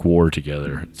they were in like war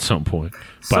together at some point,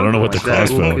 but I don't know what the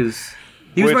crossbow.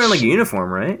 He was wearing like a uniform,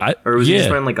 right? Or was he just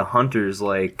wearing like a hunter's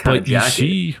like kind of jacket?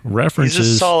 You see references.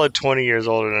 He's a solid 20 years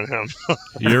older than him.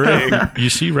 You're right. You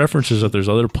see references that there's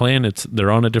other planets.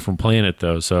 They're on a different planet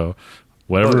though, so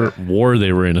whatever war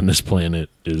they were in this planet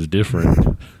is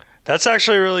different. That's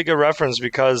actually a really good reference,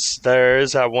 because there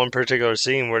is that one particular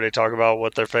scene where they talk about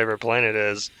what their favorite planet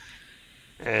is,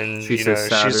 and she's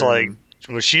like,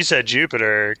 Well, she said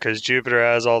Jupiter because Jupiter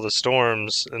has all the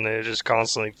storms and they're just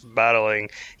constantly battling.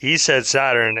 He said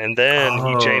Saturn, and then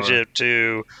he changed it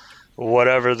to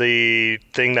whatever the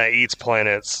thing that eats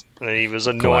planets. And he was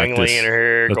annoyingly Galactus. in her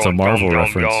hair. That's going, a Marvel gum,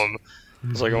 reference. Gum,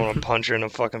 gum. It's like I want to punch her in the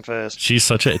fucking face. She's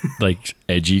such a like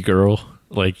edgy girl.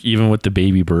 Like even with the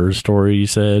baby bird story you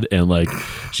said, and like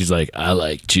she's like, I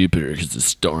like Jupiter because the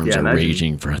storms are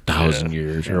raging for 1,000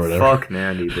 years or whatever. Fuck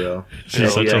Mandy, bro.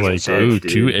 She's such a like, ooh,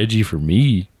 too edgy for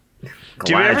me.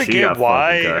 Do you ever get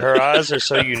why her eyes are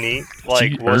so unique?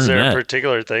 Like, was there a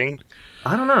particular thing?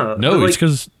 I don't know. No, like, it's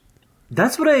because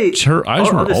that's what her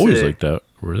eyes were always like that.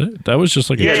 Were they? That was just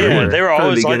like a yeah, they were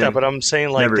always like that. But I'm saying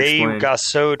like Never they explained. got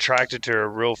so attracted to her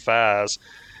real fast.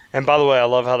 And by the way, I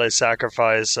love how they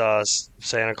sacrifice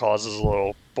Santa Claus's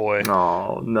little boy.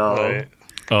 Oh no! Like,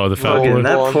 oh, the fat boy.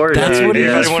 That poor That's dude, what he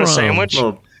yeah. is You want a from. sandwich?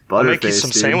 Little I'll make you butterface, some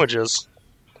dude. sandwiches.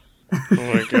 Oh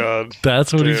my god!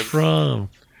 That's what he's Dude. from.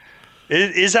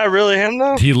 Is that really him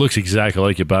though? He looks exactly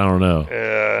like it, but I don't know.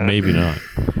 Yeah. Maybe not.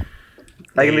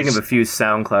 I can think of a few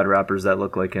SoundCloud rappers that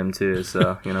look like him too.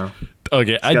 So you know,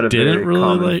 Okay, he's got I a didn't very really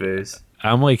common like. face.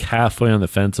 I'm like halfway on the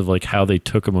fence of like how they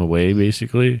took him away,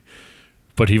 basically.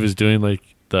 But he was doing like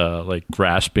the like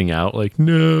grasping out, like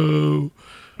no,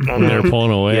 when they're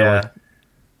pulling away. Yeah. Like,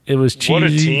 it was cheesy. What a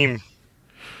team!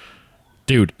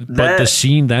 Dude. But the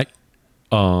scene that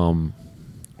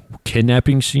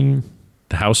kidnapping scene,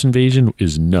 the house invasion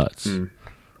is nuts.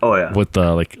 Oh yeah. With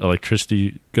the like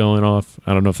electricity going off.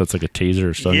 I don't know if that's like a taser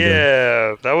or something.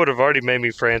 Yeah, that would have already made me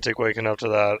frantic waking up to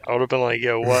that. I would have been like,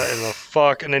 yo, what in the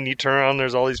fuck? And then you turn around,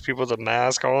 there's all these people with a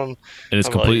mask on. And it's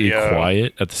I'm completely like, yo.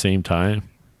 quiet at the same time.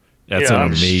 That's yeah, an I'm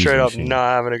amazing straight up scene. not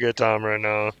having a good time right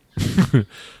now.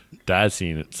 That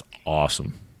scene, it's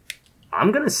awesome.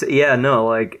 I'm gonna say, yeah, no,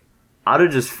 like, out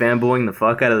of just fanboying the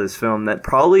fuck out of this film, that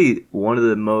probably one of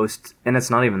the most, and it's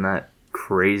not even that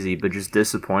crazy, but just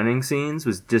disappointing scenes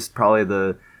was just probably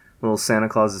the little Santa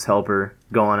Claus's helper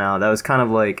going out. That was kind of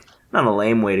like, not a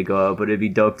lame way to go out, but it'd be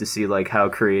dope to see, like, how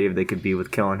creative they could be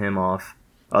with killing him off,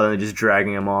 other than just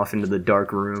dragging him off into the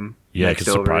dark room. Yeah, next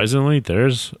because over. surprisingly, there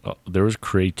was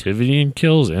creativity in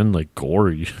kills and like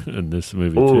gory in this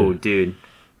movie Oh, too. dude,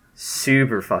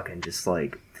 super fucking just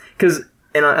like, because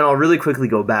and I'll really quickly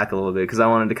go back a little bit because I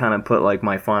wanted to kind of put like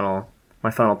my final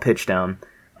pitch down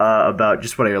about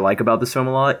just what I like about this film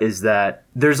a lot is that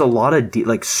there's a lot of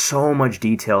like so much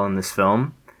detail in this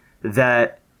film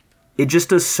that it just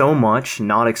does so much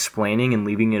not explaining and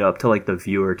leaving it up to like the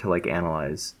viewer to like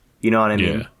analyze. You know what I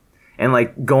mean? Yeah. And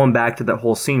like going back to that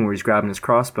whole scene where he's grabbing his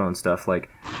crossbow and stuff, like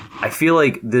I feel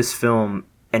like this film,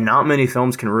 and not many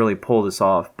films can really pull this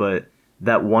off, but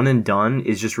that one and done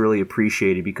is just really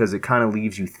appreciated because it kind of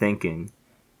leaves you thinking.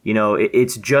 You know,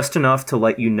 it's just enough to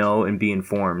let you know and be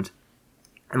informed.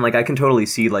 And like I can totally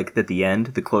see like at the end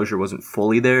the closure wasn't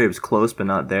fully there; it was close but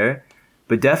not there.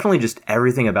 But definitely just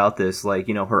everything about this, like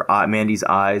you know her Mandy's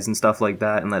eyes and stuff like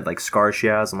that, and that like scar she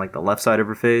has on like the left side of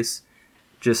her face,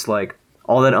 just like.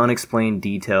 All that unexplained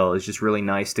detail is just really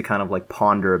nice to kind of like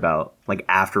ponder about like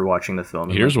after watching the film.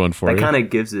 And, Here's like, one for that you. That kind of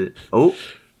gives it. Oh,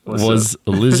 was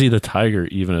Lizzie the tiger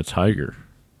even a tiger?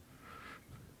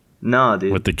 Nah,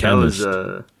 dude. With the chemist.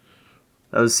 That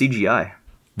was CGI.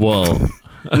 Well,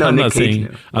 No, I'm Nick not Cage saying.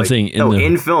 knew. I'm saying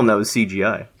in film that was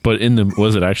CGI. But in the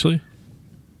was it actually?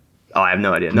 Oh, I have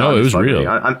no idea. No, I'm it just was fucking real.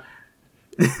 I'm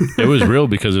It was real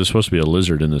because it was supposed to be a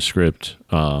lizard in the script,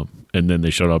 and then they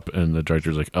showed up, and the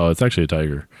director's like, "Oh, it's actually a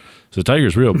tiger." So the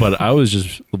tiger's real. But I was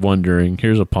just wondering.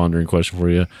 Here's a pondering question for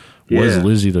you: was Yeah.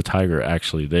 Lizzie the tiger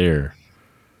actually there,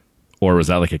 or was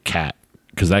that like a cat?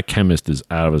 Because that chemist is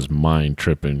out of his mind,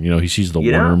 tripping. You know, he sees the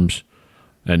Yeah. worms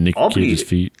at Nick I'll be- Cage's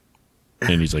feet,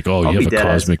 and he's like, "Oh, I'll you be have a dead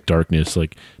ass. cosmic darkness."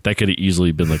 Like that could have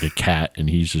easily been like a cat, and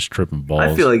he's just tripping balls.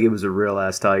 I feel like it was a real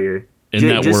ass tiger. In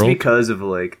that just world? because of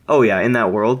like, oh yeah, in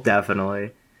that world,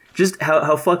 definitely. Just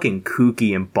how fucking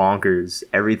kooky and bonkers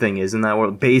everything is in that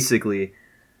world. Basically,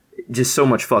 just so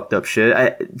much fucked up shit.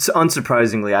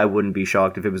 Unsurprisingly, I wouldn't be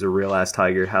shocked if it was a real ass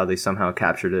tiger. How they somehow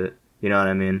captured it. You know what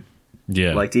I mean?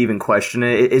 yeah, Like to even question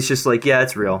it, it's just like, yeah,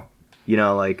 it's real. You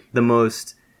know, like the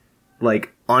most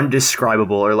like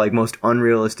undescribable or like most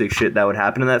unrealistic shit that would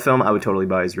happen in that film, I would totally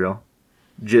buy as real.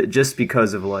 Just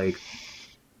because of like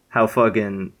how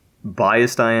fucking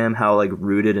biased I am, how like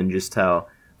rooted and just how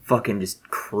fucking just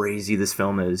crazy this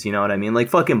film is. You know what I mean? Like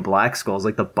fucking Black Skulls,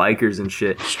 like the bikers and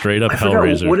shit. straight up I forgot,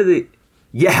 Hellraiser. what are they?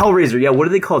 Yeah, Hellraiser. Yeah, what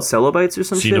are they called? Cenobites or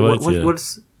some shit? Cenobites, yeah.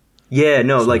 What's? Yeah,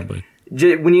 no, like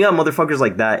Cenobite. when you got motherfuckers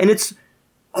like that, and it's.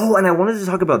 Oh, and I wanted to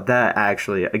talk about that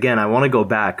actually. Again, I want to go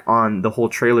back on the whole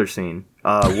trailer scene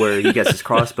where he gets his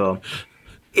crossbow.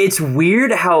 It's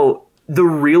weird how the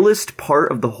realest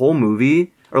part of the whole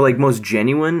movie, or like most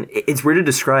genuine, it's weird to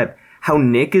describe how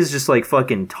Nick is just like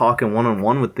fucking talking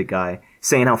one-on-one with the guy,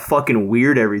 saying how fucking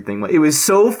weird everything was. It was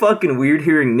so fucking weird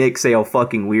hearing Nick say how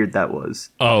fucking weird that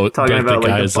was. Oh, talking like about the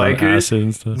like guys the on bikers. acid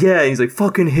and stuff. Yeah, he's like,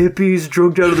 fucking hippies,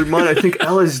 drugged out of their mind. I think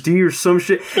LSD or some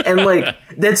shit. And like,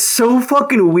 that's so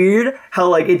fucking weird how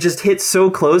like it just hits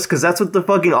so close because that's what the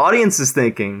fucking audience is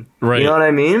thinking. Right. You know what I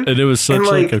mean? And it was such And,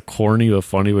 like a corny but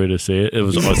funny way to say it. It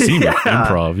was a scene Yeah.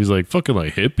 improv. He's like fucking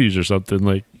like hippies or something.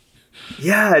 Like,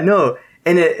 Yeah, no.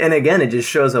 And again, it just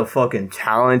shows how fucking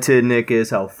talented Nick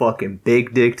is, how fucking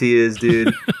big dicked he is,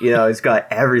 dude. You know, he's got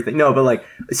everything. No, but like,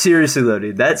 seriously though,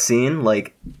 dude, that scene,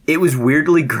 like, it was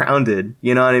weirdly grounded.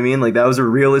 You know what I mean? Like, that was a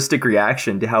realistic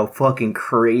reaction to how fucking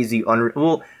crazy,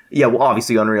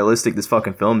 obviously unrealistic this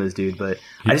fucking film is, dude, but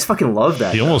I just fucking love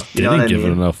that. he almost You know didn't what I give it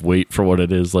mean? enough weight for what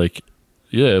it is. Like,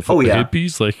 yeah, if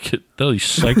hippies, like, these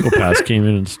psychopaths came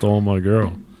in and stole my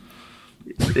girl.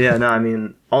 Yeah, no, I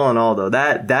mean, all in all, though,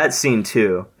 that scene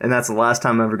too, and that's the last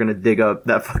time I'm ever gonna dig up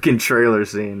that fucking trailer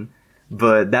scene,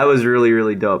 but that was really,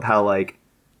 really dope. How, like,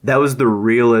 that was the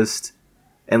realest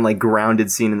and, like,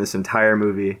 grounded scene in this entire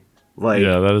movie. Like,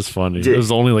 Yeah, that is funny. It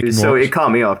was only like so it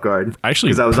caught me off guard.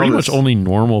 actually 'cause I was pretty on much this- only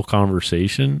normal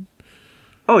conversation.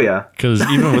 Oh yeah, Because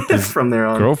even with his from there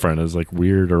on. girlfriend, is like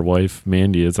weird, or wife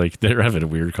Mandy, it's like they're having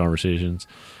weird conversations.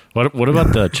 What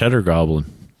about the Cheddar Goblin?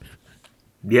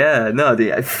 Yeah, no,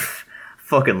 dude, I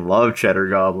fucking love Cheddar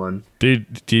Goblin.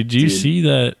 Did you Dude. see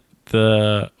that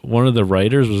one of the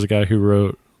writers was the guy who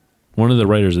wrote one of the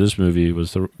writers of this movie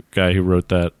was the guy who wrote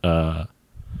that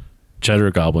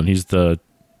Cheddar Goblin. He's the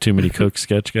Too Many Cooks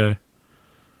sketch guy.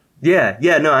 Yeah,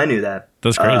 no, I knew that.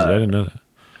 That's crazy. I didn't know that.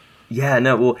 Yeah,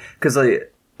 no, well, because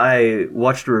I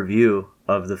watched a review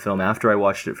of the film after I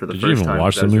watched it for the Did you first even time.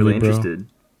 watch 'cause I the was really movie, bro? interested.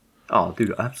 Oh,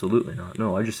 dude, absolutely not.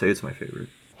 No, I just say it's my favorite.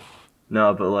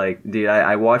 No, but like, dude,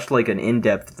 I watched like an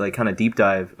in-depth, like kind of deep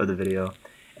dive of the video,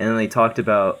 and then they talked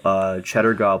about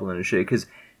Cheddar Goblin and shit. Because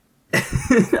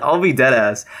I'll be dead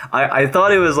ass. I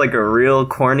thought it was like a real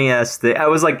corny ass thing. I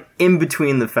was like in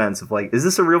between the fence of like, is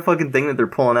this a real fucking thing that they're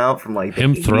pulling out from like the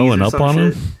Him 80s throwing or up some on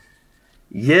shit? him?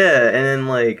 Yeah, and then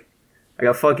like I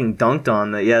got fucking dunked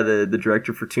on that. Yeah, the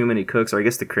director for Too Many Cooks, or I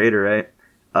guess the creator, right?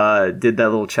 Did that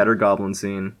little Cheddar Goblin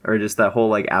scene, or just that whole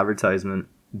like advertisement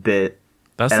bit.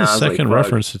 That's And the I was like, second fuck.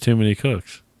 reference to Too Many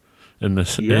Cooks in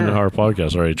this in Yeah. our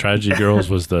podcast. All right, Tragedy Girls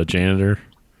was the janitor.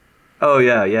 Oh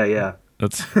yeah.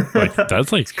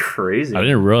 That's like Crazy. I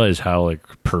didn't realize how like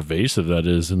pervasive that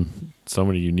is in so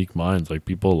many unique minds. Like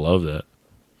people love that.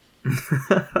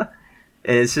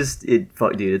 And it's just dude,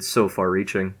 it's so far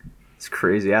reaching. It's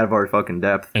crazy, out of our fucking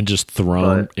depth. And just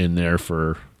thrown But- in there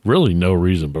for really no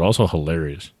reason, but also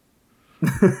hilarious.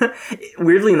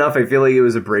 Weirdly enough, I feel like it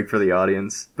was a break for the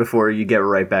audience before you get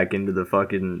right back into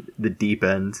the deep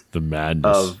end The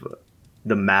madness. of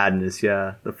the madness.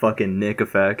 Yeah, the fucking Nick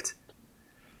effect.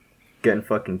 Getting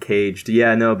fucking caged.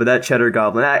 Yeah, no, but that Cheddar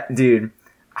Goblin, dude,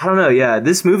 I don't know. Yeah,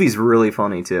 this movie's really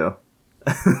funny too.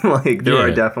 Like there are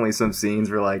Yeah. definitely some scenes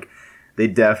where like they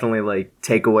definitely like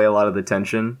take away a lot of the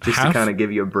tension just to Half- kind of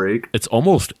give you a break. It's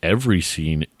almost every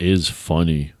scene is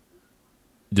funny,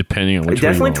 depending on which way you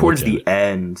Definitely wanna towards look at the it.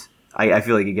 end, I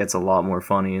feel like it gets a lot more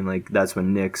funny, and like that's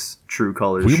when Nick's true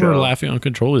colors We show. were laughing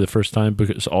uncontrollably the first time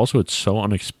because also it's so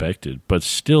unexpected, but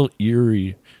still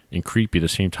eerie and creepy at the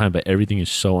same time. But everything is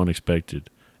so unexpected.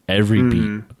 Every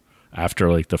beat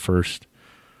after like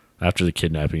after the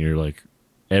kidnapping, you're like,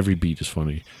 every beat is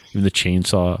funny. Even the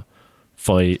chainsaw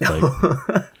fight, like the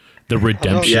I don't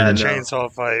redemption. get Yeah, the no.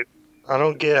 chainsaw fight. I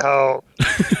don't get how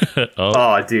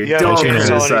Oh, dude, Yeah, don't but chainsaw and you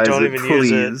criticize don't it, even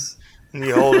use it. please.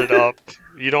 you hold it up.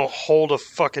 You don't hold a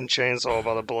fucking chainsaw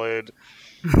by the blade.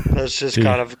 That's just Dude.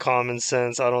 kind of common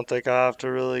sense. I don't think I have to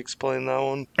really explain that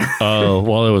one.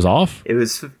 While it was off. It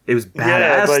was badass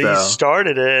Yeah, but though. he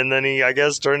started it and then he, I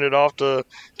guess, turned it off to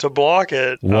block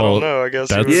it. I Well, don't know. I guess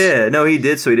he that's- was- Yeah, no, he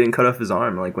did. So he didn't cut off his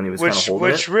arm, like when he was kind of Which,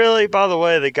 holding which it. really, by the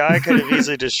way, the guy could have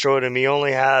easily destroyed him. He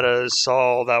only had a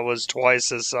saw that was twice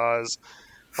his size.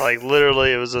 Like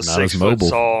literally, it was a Not as 6-foot mobile.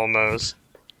 saw almost.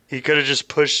 He could have just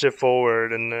pushed it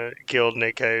forward and killed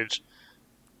Nick Cage.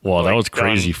 Wow, that Like, was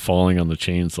crazy done. falling on the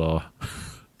chainsaw.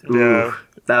 Yeah. Ooh,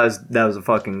 that was a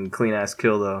fucking clean ass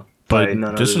kill though. But by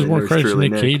none this other is than more yours credit to truly,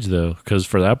 Nick Cage though, because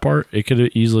for that part, it could have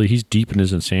easily he's deep in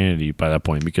his insanity by that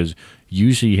point because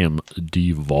you see him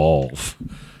devolve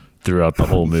throughout the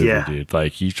whole movie, Yeah. dude.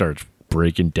 Like he starts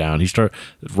breaking down.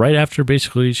 Right after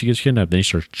basically she gets kidnapped, then he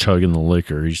starts chugging the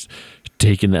liquor. He's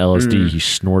taking the LSD. He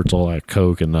snorts all that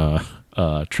coke in the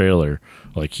trailer.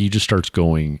 Like he just starts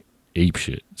going ape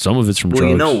shit. Some of it's from Well,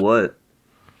 drugs. you know what?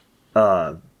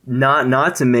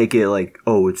 not to make it like,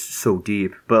 oh, it's so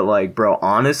deep, but like, bro,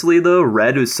 honestly though,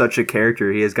 Red was such a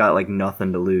character. He has got like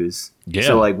nothing to lose. Yeah.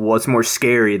 So like, what's more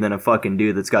scary than a fucking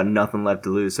dude that's got nothing left to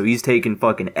lose? So he's taking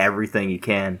fucking everything he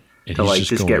can to like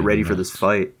just get ready for this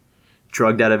fight,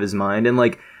 drugged out of his mind, and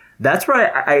like that's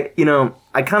where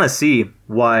I kind of see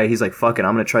why he's like, fuck it,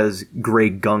 I'm gonna try this gray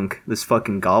gunk, this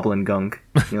fucking goblin gunk,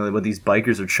 what these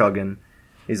bikers are chugging.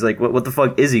 He's like, what the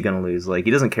fuck is he gonna lose? Like,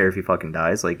 he doesn't care if he fucking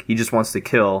dies. Like, he just wants to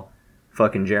kill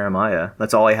fucking Jeremiah.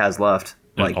 That's all he has left.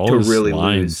 Like, all to his really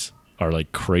lines lose. are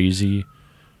like crazy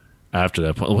after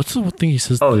that point. What's the one thing he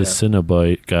says to the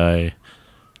Cenobite guy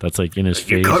that's like in his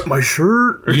face? You cut my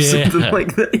shirt? Or something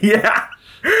like that. Yeah.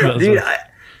 Dude,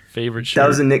 favorite shit. That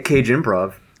was a Nick Cage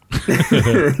improv.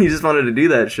 He just wanted to do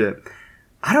that shit.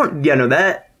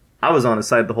 That I was on his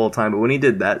side the whole time, but when he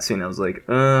did that scene, I was like,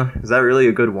 is that really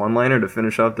a good one-liner to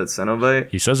finish off that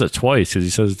Cenobite? He says it twice, because he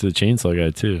says it to the chainsaw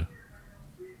guy, too.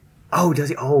 Oh, does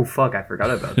he? Oh, fuck, I forgot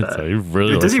about that. So he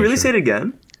really does he really say it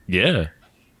again? Yeah.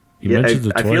 He mentions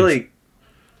it twice. I feel like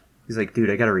he's like, dude,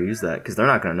 I gotta reuse that, because they're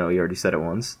not gonna know you already said it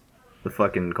once. The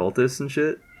fucking cultists and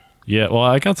shit. Yeah, well,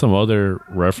 I got some other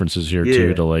references here,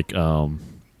 too, to like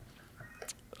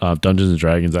Dungeons and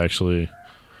Dragons, actually.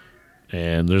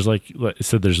 And there's like it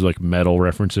said, there's like metal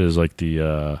references, like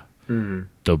the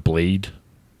blade,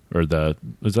 or is that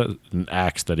an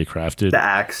axe that he crafted? The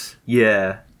axe,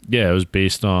 yeah. Yeah, it was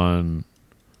based on,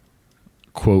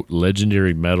 quote,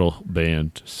 legendary metal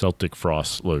band Celtic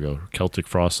Frost logo. I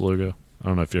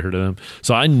don't know if you heard of them.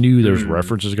 So I knew there was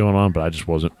references going on, but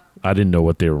I didn't know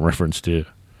what they were referenced to.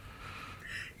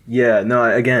 Yeah, no,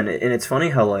 again, and it's funny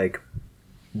how like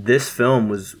this film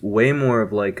was way more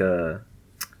of like a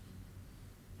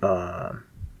I'm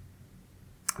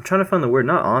trying to find the word,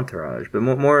 not entourage, but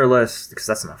more or less, because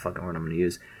that's not a fucking word I'm going to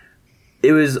use.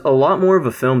 It was a lot more of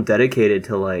a film dedicated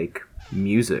to like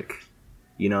music.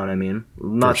 You know what I mean?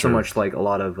 Not so much like a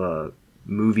lot of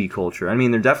movie culture. I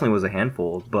mean, there definitely was a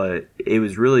handful, but it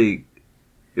was really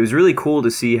cool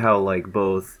to see how like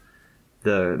both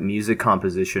the music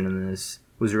composition in this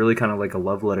was really kind of like a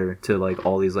love letter to like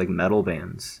all these like metal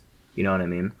bands. You know what I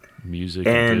mean? Music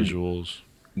and visuals.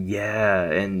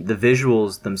 Yeah, and the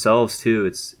visuals themselves too.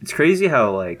 It's crazy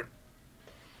how like,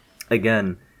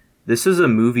 again, this is a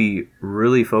movie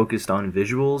really focused on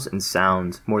visuals and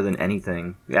sound more than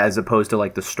anything, as opposed to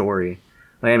like the story.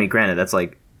 Like, I mean, granted, that's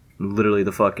like literally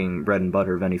the fucking bread and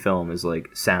butter of any film is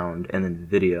like sound and then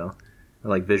video,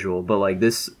 like visual. But like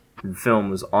this film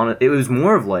was it was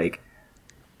more of like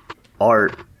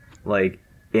art, like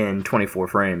in 24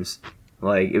 frames.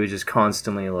 Like, it was just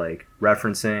constantly, like,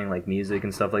 referencing, like, music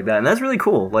and stuff like that. And that's really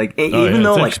cool. Like, even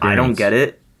though, like, I don't get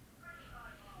it,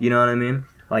 you know what I mean?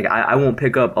 Like, I won't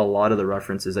pick up a lot of the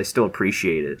references. I still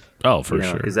appreciate it. Oh, for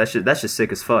sure. Because that's just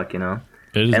sick as fuck, you know?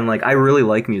 And, like, I really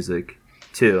like music,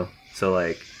 too. So,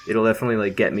 like, it'll definitely,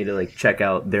 like, get me to, like, check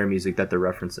out their music that they're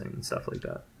referencing and stuff like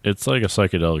that. It's like a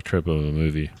psychedelic trip of a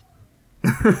movie.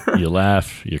 You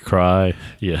laugh, you cry,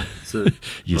 you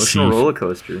see roller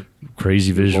coaster,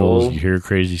 crazy visuals, you hear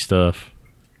crazy stuff.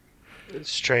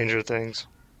 Stranger Things.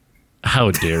 How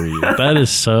dare you? That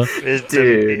is so.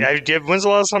 Dude, when's the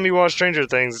last time you watched Stranger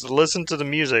Things? Listen to the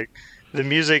music. The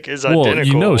music is identical. Well,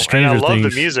 you know, Stranger and I love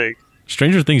Things. The music.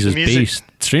 Stranger Things is based.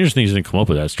 Stranger Things didn't come up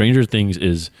with that. Stranger Things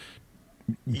is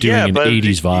doing an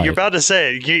 80s vibe. You're about to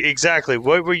say it. Exactly.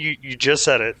 What were you just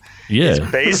said it. Yeah.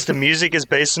 It's based, the music is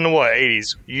based in the what,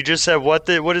 80s? You just said what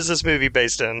is this movie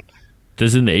based in?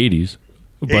 This is in the 80s.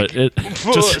 But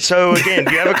so again,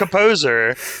 you have a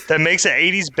composer that makes an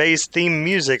 80s based theme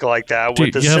music like that,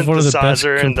 dude, with the you have synthesizer one of the best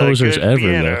and the composers good ever,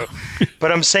 piano.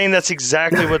 But I'm saying that's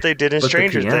exactly what they did in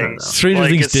Stranger Things. Stranger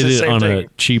Things did it on a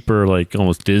cheaper, like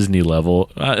almost Disney level.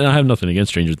 I have nothing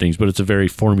against Stranger Things, but it's a very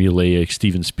formulaic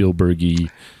Steven Spielberg-y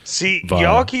See, vibe.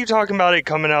 Y'all keep talking about it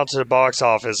coming out to the box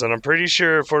office, and I'm pretty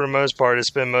sure for the most part it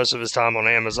spent most of his time on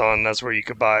Amazon. That's where you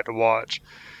could buy it to watch.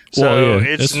 So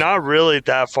it's not really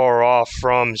that far off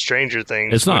from Stranger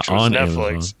Things. It's not on Netflix.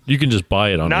 Amazon. You can just buy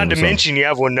it on Amazon. Not to mention you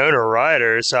have Winona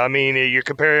Ryder. So, I mean, you're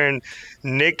comparing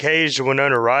Nick Cage to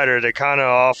Winona Ryder. They're kind of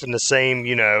off in the same,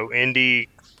 indie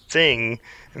thing.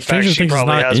 In fact, she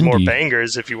probably has more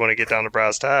bangers if you want to get down to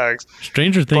brass tacks.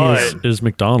 Stranger Things is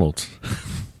McDonald's.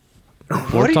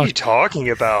 What are you talking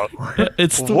about? What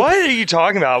are you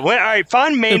talking about? All right,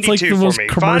 find Mandy 2 for me.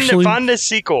 Find the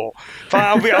sequel.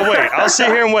 I'll sit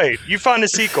here and wait. You find the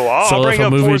sequel. I'll bring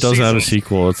up 4 seasons. If a movie doesn't have a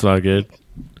sequel, it's not good.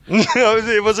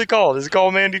 What's it called? Is it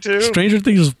called Mandy 2? Stranger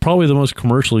Things is probably the most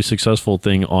commercially successful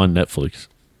thing on Netflix.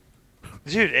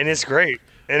 Dude, and it's great.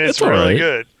 And it's really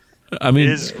good. I mean,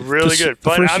 It's really the good.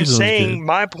 But first I'm season was saying good.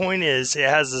 my point is it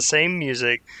has the same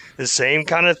music, the same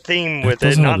kind of theme with it.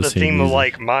 doesn't have Not the the same theme of music.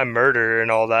 like my murder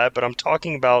and all that, but I'm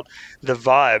talking about the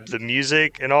vibe, the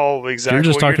music, and all exactly You're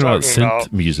just what talking you're about talking synth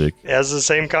about. music. It has the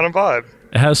same kind of vibe.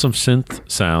 It has some synth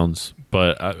sounds,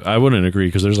 but I wouldn't agree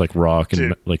because there's like rock and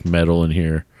Dude. like metal in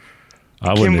here.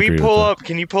 I wouldn't Can we agree pull with up?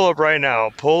 Can you pull up right now?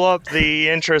 Pull up the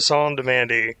intro song to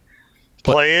Mandy.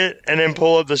 Play it, and then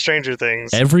pull up the Stranger Things.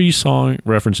 that. Every song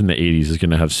referencing the 80s is going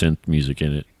to have synth music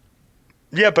in it.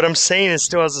 Yeah, but I'm saying it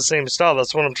still has the same style.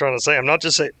 That's what I'm trying to say. I'm not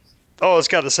just saying, oh, it's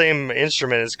got the same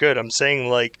instrument. It's good. I'm saying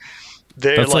like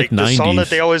they're That's like the song 90s. that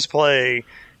they always play.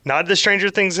 Not the Stranger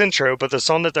Things intro, but the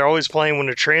song that they're always playing when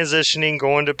they're transitioning,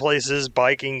 going to places,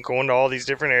 biking, going to all these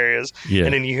different areas. Yeah.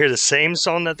 And then you hear the same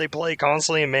song that they play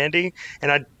constantly in Mandy.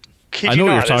 And I kid I you know what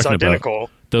not, you're it's talking identical. about.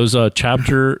 Those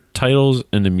chapter titles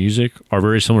and the music are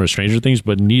very similar to Stranger Things,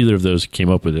 but neither of those came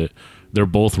up with it. They're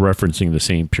both referencing the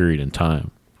same period in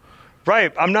time.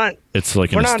 Right. I'm not. It's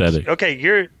like an We're not aesthetic. okay.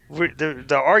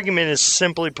 The argument is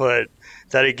simply put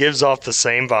that it gives off the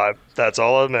same vibe. That's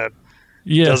all I meant.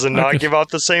 Yeah, Does it I not guess- give off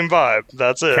the same vibe?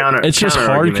 That's it. It's just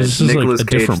hard because this is like a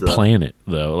different planet,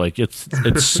 though. Like it's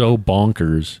so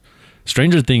bonkers.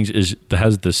 Stranger Things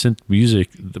has the synth music,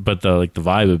 but the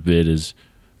vibe of it is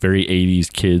very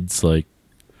 80s kids. Like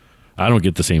I don't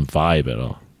get the same vibe at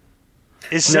all.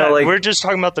 It's No, not, like- we're just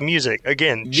talking about the music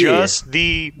again. Yeah. Just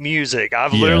the music.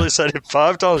 I've Yeah. literally said it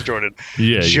 5 times, Jordan.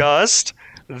 Yeah, Just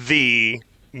the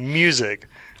music.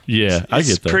 Yeah, I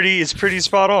get that. It's pretty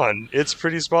spot on. It's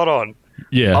pretty spot on.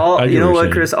 Yeah, I get you know you're what,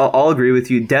 saying. Chris? I'll agree with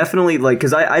you. Definitely, like,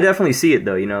 because I definitely see it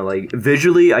though. You know, like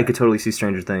visually, I could totally see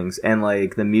Stranger Things, and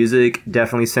like the music,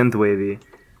 definitely synth wavy.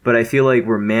 But I feel like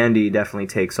where Mandy definitely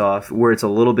takes off, where it's a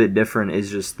little bit different, is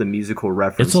just the musical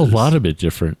references. It's a lot of it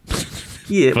different.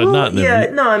 Yeah, but well, not in the, yeah.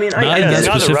 No, I mean, not I in the guess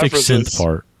not the specific references. synth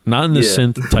part. Not in the Yeah.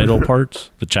 synth title parts,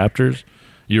 the chapters.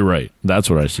 You're right. That's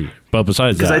what I see. But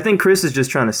besides because that, I think Chris is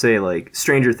just trying to say like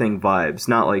Stranger Thing vibes,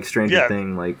 not like Stranger Yeah.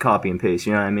 Thing like copy and paste.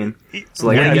 You know what I mean? So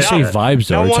like, when I you get say that. vibes,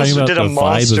 though, No are you one talking about did the a vibe of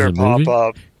monster the movie? pop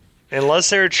up. Unless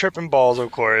they were tripping balls,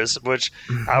 of course, which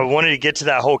I wanted to get to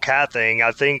that whole cat thing.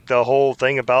 I think the whole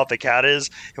thing about the cat is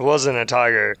it wasn't a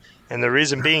tiger. And the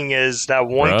reason being is that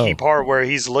one Bro. key part where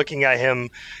he's looking at him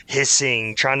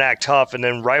hissing, trying to act tough, and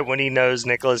then right when he knows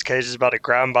Nicolas Cage is about to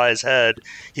grab him by his head,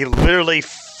 he literally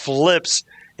flips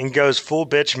and goes full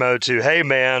bitch mode to, hey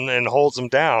man, and holds him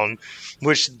down,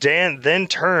 which Dan then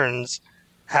turns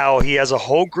how he has a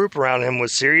whole group around him with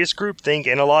serious groupthink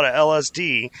and a lot of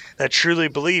LSD that truly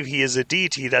believe he is a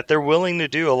deity, that they're willing to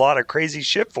do a lot of crazy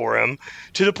shit for him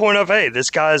to the point of, hey, this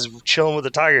guy's chilling with the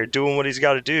tiger, doing what he's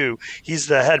got to do. He's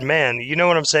the head man. You know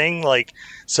what I'm saying? Like,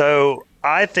 so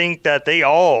I think that they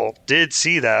all did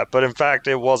see that, but in fact,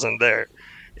 it wasn't there.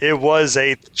 It was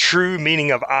a true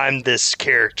meaning of I'm this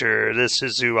character. This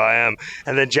is who I am.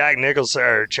 And then Jack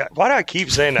Nicholson, why do I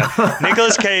keep saying that?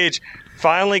 Nicolas Cage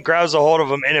finally grabs a hold of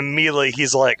him, and immediately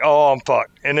he's like, oh, I'm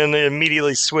fucked. And then it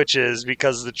immediately switches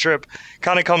because the trip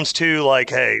kind of comes to like,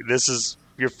 hey,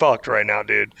 you're fucked right now,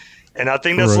 dude. And I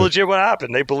think that's Right. legit what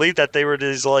happened. They believed that they were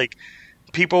these like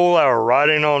people that were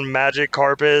riding on magic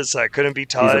carpets that couldn't be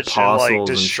touched and like apostles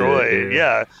and shit, destroyed. yeah.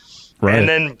 Yeah. Right. And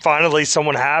then finally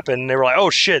someone happened and they were like,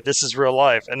 oh shit, this is real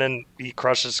life. And then he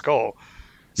crushed his skull.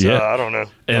 So Yeah. I don't know.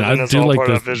 And think I that's do all like part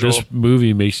of that visual. this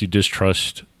movie makes you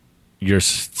distrust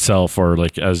yourself, or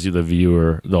like as the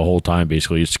viewer the whole time.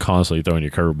 Basically, it's constantly throwing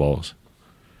you curveballs.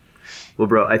 Well,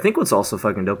 bro, I think what's also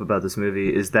fucking dope about this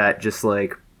movie is that just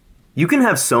like you can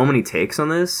have so many takes on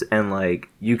this, and like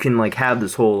you can like have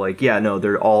this whole like, yeah, no,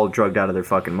 they're all drugged out of their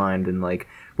fucking mind, and like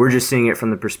we're just seeing it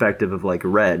from the perspective of like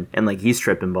Red, and like he's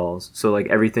tripping balls. So like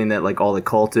everything that like all the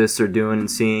cultists are doing and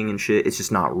seeing and shit, it's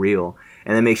just not real,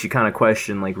 and that makes you kind of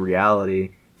question like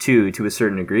reality too, to a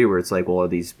certain degree, where it's like, well, are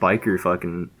these biker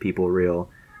fucking people real?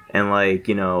 And like,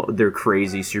 you know, their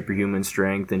crazy superhuman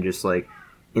strength and just like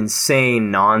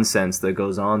insane nonsense that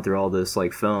goes on through all this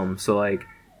like film. So like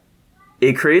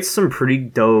it creates some pretty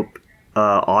dope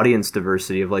audience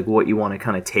diversity of like what you want to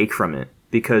kind of take from it,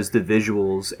 because the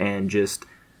visuals and just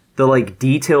the like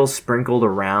details sprinkled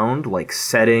around like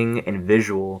setting and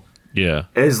visual Yeah.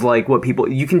 is like what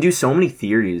people, you can do so many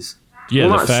theories. Yeah,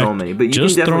 Well, the not fact, so many, but you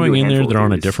just can definitely throwing do a in there handful they're of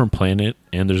on a theories. different planet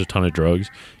and there's a ton of drugs,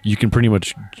 you can pretty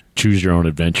much choose your own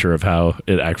adventure of how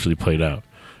it actually played out.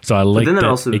 So I like then that that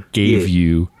also- it gave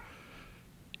yeah.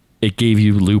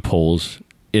 you loopholes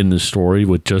in the story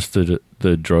with just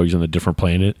the drugs on the different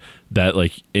planet that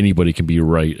like anybody can be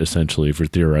right essentially if you're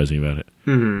theorizing about it.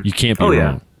 Mm-hmm. You can't be Oh, yeah.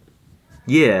 wrong.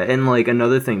 Yeah, and like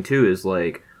another thing too is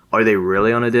like are they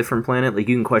really on a different planet? Like,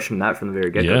 you can question that from the very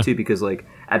get-go, Yeah. too, because, like,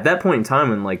 at that point in time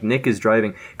when, like, Nick is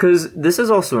driving... Because this is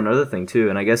also another thing, too,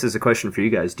 and I guess it's a question for you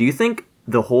guys. Do you think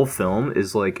the whole film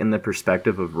is, like, in the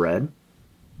perspective of Red?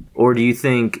 Or do you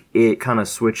think it kind of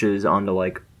switches onto,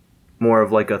 like, more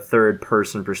of, like, a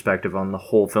third-person perspective on the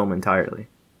whole film entirely?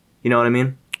 You know what I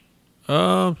mean?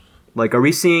 Like, are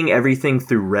we seeing everything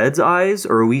through Red's eyes,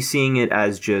 or are we seeing it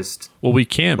as just... Well, we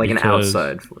can't like, because, an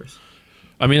outside force?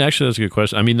 I mean, actually, that's a good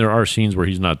question. I mean, there are scenes where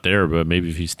he's not there, but maybe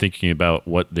if he's thinking about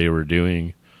what they were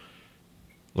doing,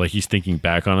 like he's thinking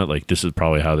back on it, like this is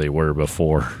probably how they were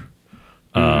before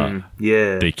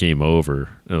they came over,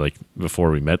 like before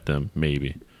we met them,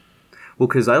 maybe. Well,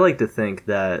 because I like to think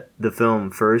that the film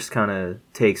first kind of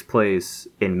takes place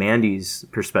in Mandy's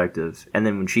perspective, and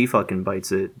then when she fucking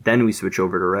bites it, then we switch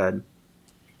over to Red.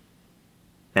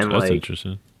 And That's like,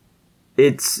 interesting.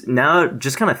 It's now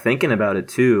just kind of thinking about it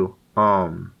too.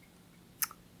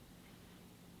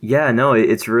 Yeah, no,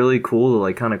 it's really cool to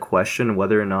like kind of question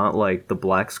whether or not like the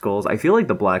Black Skulls. I feel like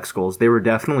the Black Skulls, they were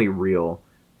definitely real,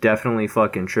 definitely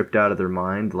fucking tripped out of their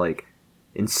mind, like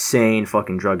insane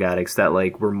fucking drug addicts that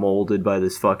like were molded by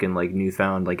this fucking like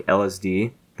newfound like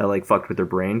LSD that like fucked with their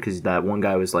brain because that one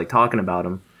guy was like talking about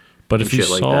them. But if you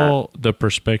saw the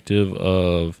perspective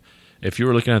of, if you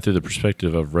were looking at it through the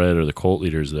perspective of Red or the cult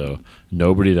leaders, though,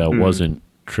 nobody that wasn't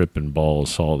tripping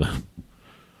balls saw them.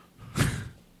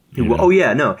 Oh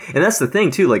yeah, no, and that's the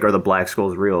thing too. Like, are the Black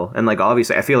Skulls real? And like,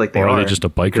 obviously, I feel like they are. Or are they just a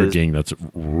biker gang that's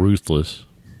ruthless?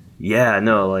 Yeah,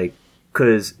 no, like,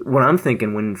 because what I'm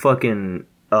thinking when fucking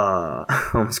I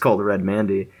almost called Red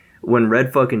Mandy, when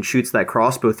Red fucking shoots that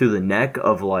crossbow through the neck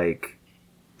of like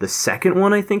the second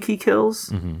one, I think he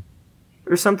kills.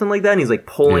 Or something like that, and he's like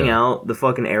pulling out the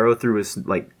fucking arrow through his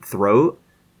like throat.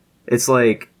 It's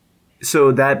like,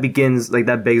 so that begins like,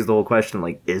 that begs the whole question,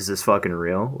 like, is this fucking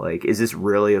real? Like, is this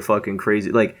really a fucking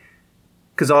crazy, like,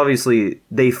 because obviously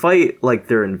they fight like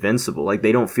they're invincible, like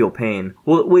they don't feel pain.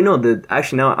 Well, wait, no,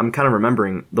 actually now I'm kind of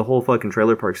remembering the whole fucking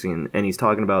trailer park scene, and he's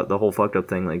talking about the whole fucked up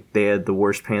thing, like they had the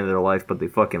worst pain of their life, but they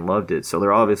fucking loved it. So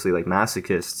they're obviously like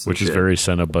masochists, which is very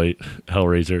Cenobite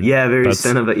Hellraiser. Yeah, very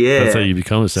Cenobite. Yeah, that's how you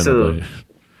become a Cenobite. So,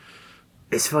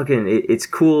 it's fucking, it's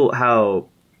cool how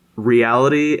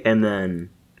reality and then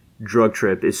drug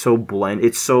trip is so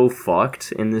it's so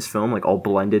fucked in this film, like all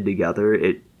blended together.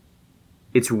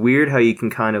 It's weird how you can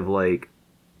kind of like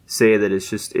say that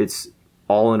it's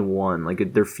all in one,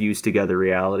 like they're fused together,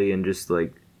 reality and just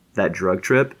like that drug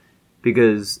trip,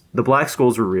 because the Black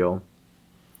Skulls were real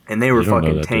and they were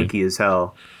fucking tanky as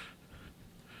hell.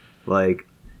 Like,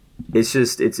 it's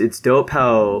just it's dope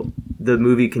how the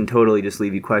movie can totally just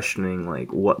leave you questioning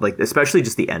like what, like especially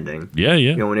just the ending. Yeah.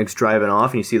 You know, when Nick's driving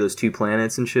off and you see those two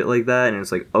planets and shit like that, and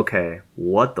it's like, okay,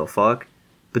 what the fuck?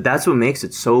 But that's what makes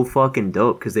it so fucking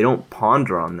dope, because they don't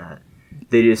ponder on that.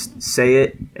 They just say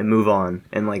it and move on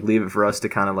and like leave it for us to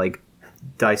kind of like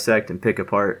dissect and pick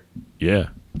apart. Yeah.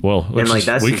 Well, and like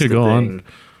that's we just could the go thing. on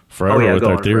forever with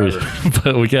our theories,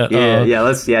 but we got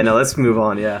let's move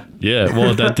on. Yeah.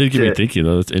 Well, that did get me thinking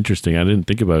though. That's interesting. I didn't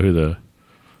think about who the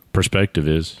perspective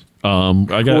is.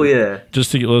 I got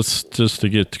just to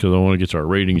get because I want to get to our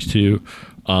ratings too.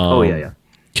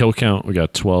 Kill count, we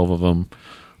got 12 of them.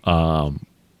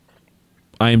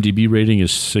 IMDb rating is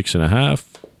 6.5.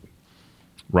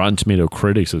 Rotten Tomato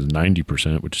critics is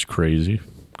 90%, which is crazy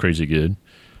good.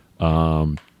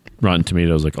 Rotten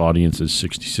Tomatoes like audience is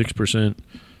 66%.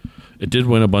 It did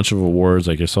win a bunch of awards.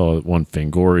 Like I saw it won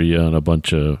Fangoria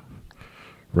and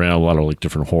ran a lot of like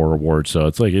different horror awards. So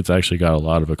it's like it's actually got a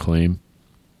lot of acclaim.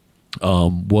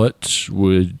 What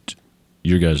would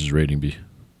your guys' rating be?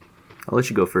 I'll let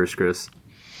you go first, Chris.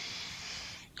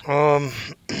 I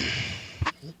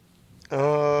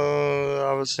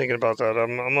was thinking about that.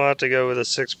 I'm gonna have to go with a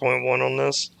 6.1 on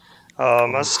this.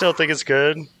 I still think it's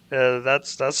good.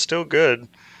 That's still good.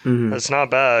 Mm-hmm. It's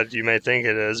not bad. You may think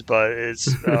it is, but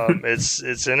it's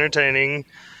it's entertaining.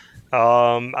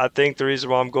 I think the reason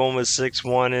why I'm going with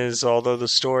 6.1 is, although the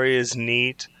story is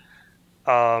neat,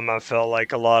 I felt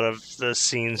like a lot of the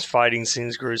scenes, fighting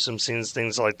scenes, gruesome scenes,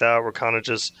 things like that, were kind of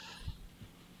just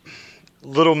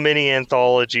little mini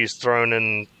anthologies thrown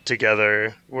in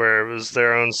together, where it was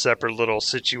their own separate little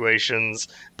situations,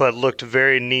 but looked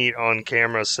very neat on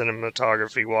camera,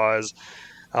 cinematography wise.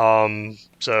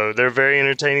 So they're very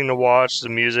entertaining to watch. The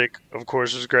music, of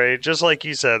course, is great. Just like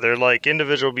you said, they're like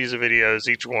individual music videos,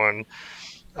 each one.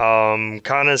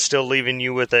 Kind of still leaving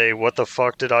you with a what the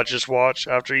fuck did I just watch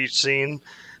after each scene,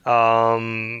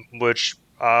 which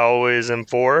I always am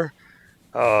for.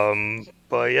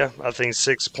 But yeah, I think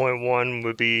 6.1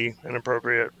 would be an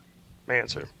appropriate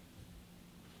answer.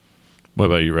 What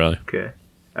about you, Riley? Okay.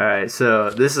 All right, so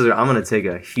I'm gonna take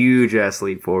a huge ass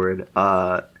leap forward.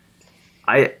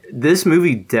 This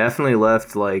movie definitely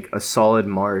left like a solid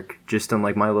mark just on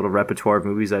like my little repertoire of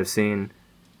movies I've seen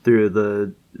through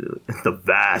the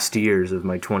vast years of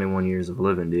my 21 years of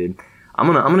living, dude. I'm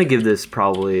gonna give this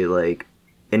probably like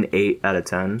an 8 out of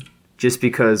 10, just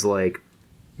because like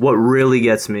what really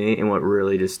gets me and what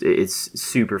really just it's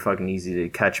super fucking easy to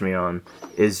catch me on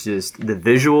is just the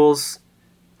visuals,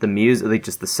 the music, like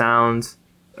just the sounds,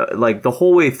 like the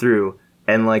whole way through.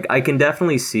 And like I can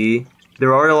definitely see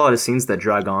there are a lot of scenes that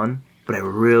drag on, but I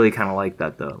really kind of like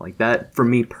that though. Like that for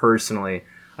me personally,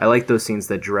 I like those scenes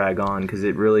that drag on because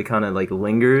it really kind of like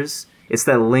lingers. It's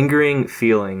that lingering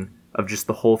feeling of just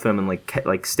the whole film and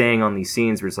like staying on these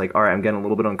scenes where it's like, all right, I'm getting a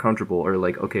little bit uncomfortable, or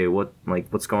like, okay,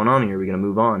 what's going on here? Are we gonna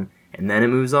move on? And then it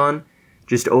moves on.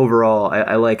 Just overall,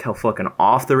 I like how fucking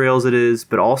off the rails it is,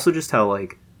 but also just how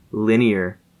like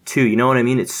linear too. You know what I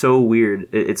mean? It's so weird.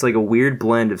 It's like a weird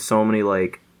blend of so many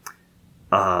like,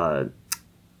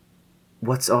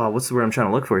 what's the word I'm trying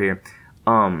to look for here?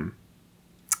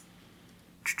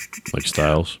 Like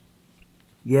styles.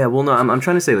 Yeah, well, no, I'm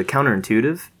trying to say like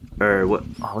counterintuitive, or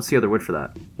what's the other word for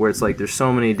that? Where it's like there's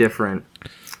so many different.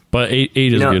 But 8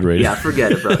 is a good rating. Yeah,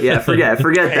 forget it, bro. Yeah, forget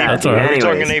that. That's all right. We're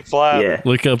talking 8 flat. Yeah.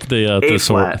 Look up the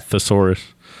thesaurus.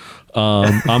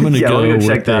 I'm gonna yeah, go check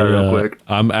with that out real quick.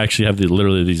 I'm actually have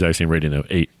literally the exact same rating though,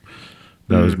 8.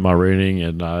 That was my rating,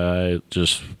 and I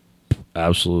just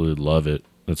absolutely love it.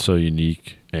 It's so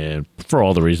unique, and for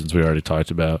all the reasons we already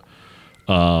talked about.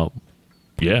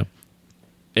 Yeah.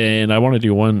 And I want to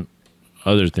do one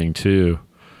other thing too.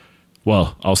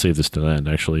 Well, I'll save this to the end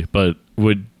actually. But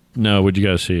would you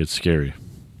guys say it's scary?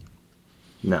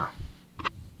 No.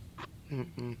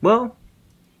 Well,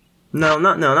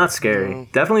 not scary. No.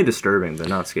 Definitely disturbing, but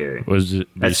not scary. Was it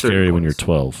be At certain scary when you're points.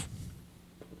 12?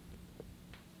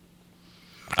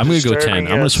 I'm going to go 10. Disturbing, I'm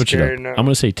going yeah, to switch it up. scary, no. I'm going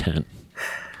to say 10.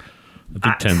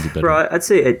 I think 10's better. Bro, I'd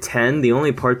say at 10, the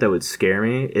only part that would scare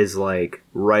me is like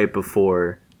right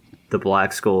before the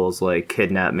Black Skulls like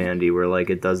kidnap Mandy, where like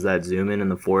it does that zoom in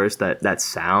the forest, that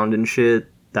sound and shit,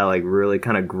 that like really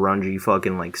kind of grungy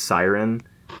fucking like siren.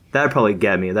 That'd probably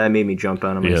get me. That made me jump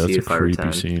out of my Yeah, seat that's a if I were creepy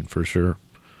 10. scene for sure.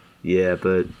 Yeah,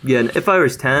 but yeah, if I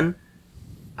was 10,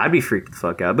 I'd be freaked the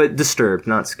fuck out, but disturbed,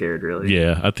 not scared really.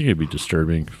 Yeah, I think it'd be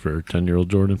disturbing for 10-year-old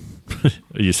Jordan.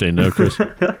 You say no, Chris?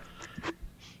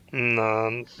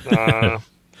 No.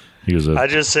 He was a I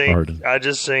just hardened.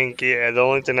 think, yeah, the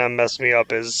only thing that messed me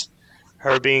up is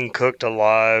her being cooked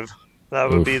alive. That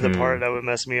would Oof. be the part that would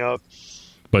mess me up.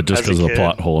 But just as a because of the kid.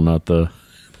 plot hole, not the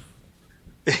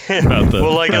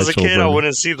Well, like as a actual kid, I burning.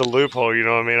 wouldn't see the loophole. You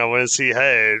know what I mean? I wouldn't see,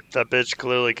 hey, that bitch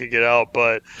clearly could get out.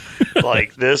 But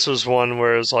like this was one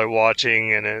where it's like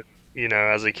watching, and it, you know,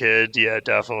 as a kid, yeah,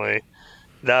 definitely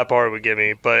that part would get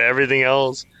me. But everything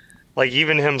else, like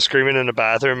even him screaming in the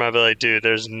bathroom, I'd be like, dude,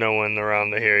 there's no one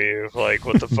around to hear you. Like,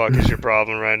 what the fuck is your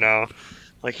problem right now?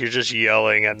 Like you're just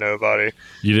yelling at nobody.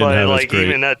 You didn't But have like as great.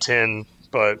 even at 10,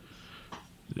 but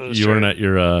it was You weren't straight. at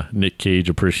your Nick Cage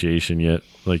appreciation yet,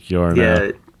 like you are now.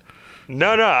 Yeah,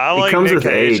 No, I It like comes Nick with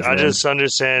Cage. age, I man. just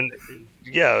understand.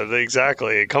 Yeah,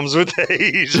 exactly. It comes with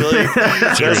age. Like, that's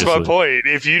my Seriously. point.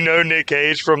 If you know Nick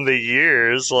Cage from the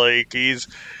years, like he's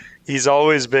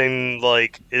always been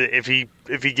like, if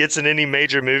he gets in any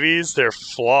major movies, they're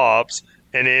flops.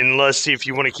 And unless if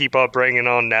you want to keep up bringing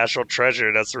on National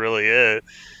Treasure, that's really it.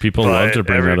 People But love to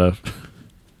bring that up.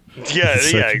 Yeah,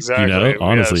 So, yeah, exactly. you know,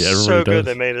 honestly, yeah, everybody so good does.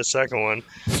 they made a second one.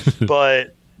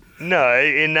 But no,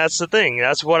 and that's the thing.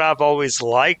 That's what I've always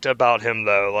liked about him,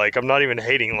 though. Like, I'm not even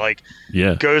hating. Like,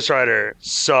 Yeah. Ghost Rider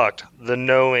sucked. The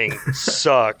Knowing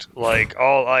sucked. Like,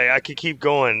 I could keep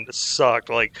going. Sucked.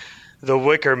 Like, The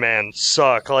Wicker Man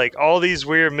sucked. Like, all these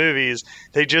weird movies,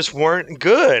 they just weren't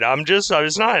good.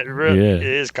 It's not really. Yeah. It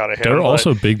is kind of him. They're but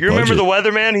also big You remember budget.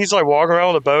 The Weatherman? He's like walking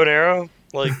around with a bow and arrow.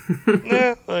 Like,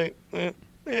 yeah, like, yeah.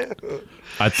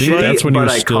 I think Shitty, that's when he but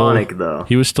was iconic, still though.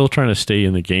 he was still trying to stay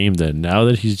in the game. Then now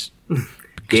that he's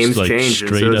games like, changed, and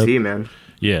straight so is up- he, man.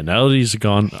 yeah, now that he's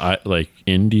gone like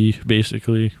indie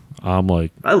basically, I'm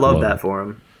like I love it. that for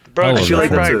him. Bro, I can love you that like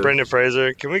for back him. Brendan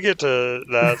Fraser? Can we get to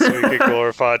that so we could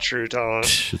glorify true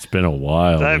talent? It's been a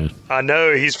while, man. I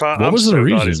know he's fine. What I'm was the so glad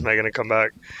reason? he's making a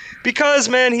comeback. Because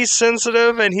man, he's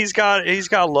sensitive and he's got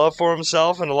love for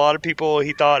himself, and a lot of people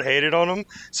he thought hated on him.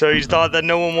 So he thought that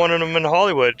no one wanted him in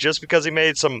Hollywood just because he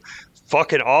made some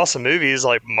fucking awesome movies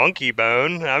like Monkey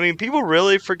Bone. I mean, people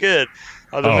really forget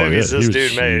the movies he this was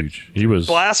dude made. huge. He was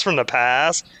Blast from the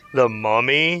Past, The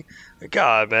Mummy.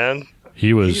 God, man.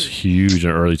 he was huge in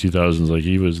the early 2000s. Like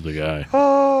he was the guy.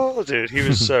 Oh, dude, he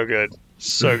was so good.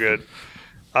 So good.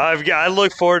 I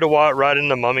look forward to riding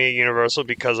the Mummy at Universal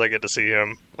because I get to see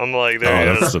him. I'm like, there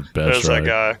he that's is. the best There's ride.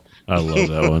 that guy. I love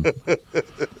that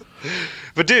one.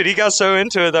 But dude, he got so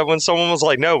into it that when someone was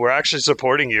like, "No, we're actually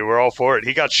supporting you. We're all for it,"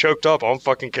 he got choked up on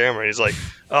fucking camera. He's like,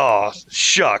 "Oh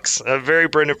shucks," a very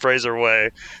Brendan Fraser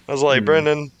way. I was like,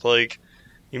 Brendan, like,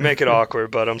 you make it awkward,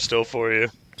 but I'm still for you.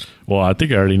 Well, I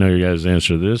think I already know your guys'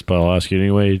 answer to this, but I'll ask you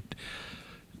anyway.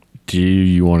 Do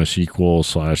you want a sequel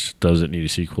 / does it need a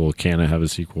sequel? Can it have a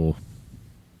sequel?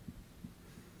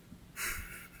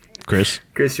 Chris,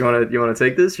 you wanna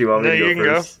take this? You want me No, to you go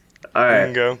can first? All right. You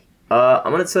can go.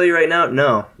 I'm gonna tell you right now,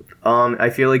 no. I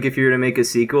feel like if you were to make a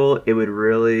sequel, it would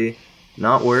really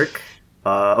not work.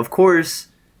 Of course,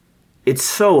 it's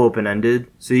so open-ended,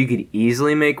 so you could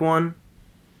easily make one.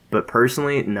 But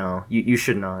personally, no, you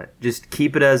should not. Just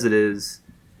keep it as it is,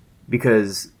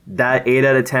 because that 8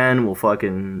 out of 10 will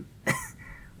fucking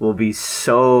will be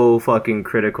so fucking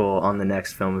critical on the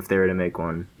next film if they were to make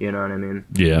one. You know what I mean?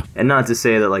 yeah, And not to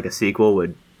say that like a sequel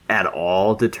would at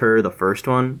all deter the first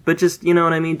one, but just, you know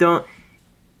what I mean?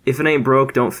 If it ain't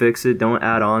broke, don't fix it. Don't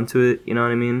add on to it. You know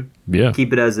what I mean? yeah.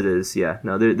 Keep it as it is. Yeah.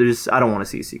 No, there's. I don't want to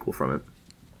see a sequel from it.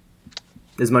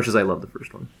 As much as I love the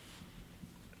first one.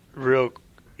 Real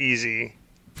easy.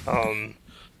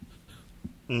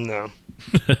 No.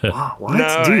 Wow. What?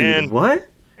 No, Dude, and- what?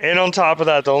 And on top of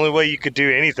that, the only way you could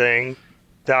do anything,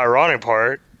 the ironic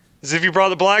part, is if you brought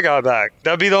the black guy back.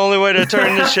 That'd be the only way to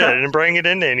turn this shit and bring it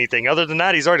into anything. Other than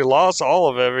that, he's already lost all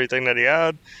of everything that he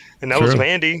had, and that was True.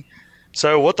 Mandy.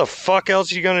 So what the fuck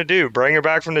else are you gonna do? Bring her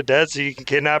back from the dead so you can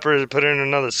kidnap her and put her in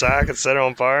another sack and set her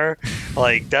on fire?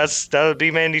 Like that would be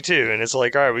Mandy too. And it's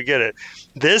like, all right, we get it.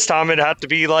 This time it'd have to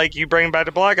be like you bring back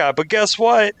the black guy. But guess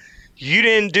what? You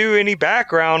didn't do any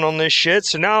background on this shit.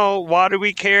 So now why do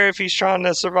we care if he's trying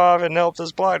to survive and help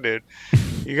this black dude?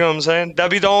 You know what I'm saying? That'd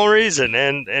be the only reason.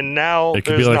 And now It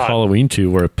could be there's like not. Halloween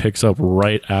 2, where it picks up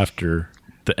right after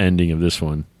the ending of this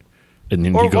one, and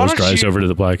then Or he why don't drives you- over to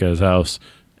the black guy's house,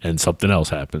 and something else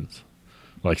happens.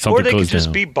 Like something Or they goes could just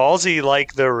down. be ballsy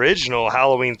like the original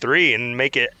Halloween 3 and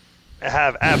make it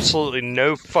have absolutely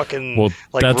no fucking Well,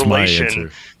 like that's my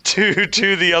relation answer.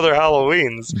 to the other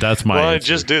Halloweens. That's my Well, answer.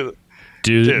 just do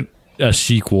Do a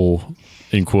sequel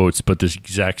in quotes, but this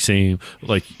exact same,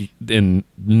 like in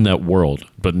that world,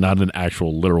 but not an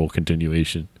actual literal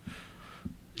continuation.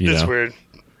 You it's know? weird.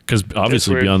 Because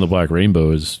obviously, weird. Beyond the Black Rainbow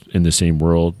is in the same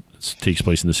world. It takes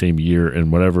place in the same year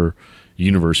and whatever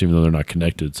universe, even though they're not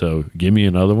connected. So give me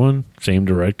another one, same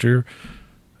director,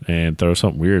 and throw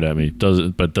something weird at me.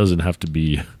 Doesn't have to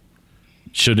be,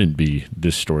 shouldn't be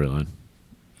this storyline.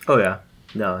 Oh yeah.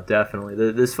 No, definitely.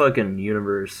 This fucking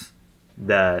universe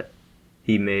that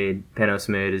Panos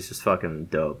made is just fucking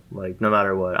dope. Like, no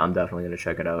matter what, I'm definitely gonna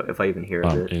check it out if I even hear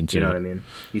of I'm it. into You know it. what I mean?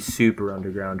 He's super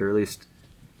underground, or at least,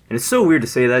 and it's so weird to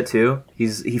say that too. He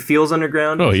feels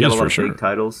underground. Oh, he's he got is a lot for of sure. big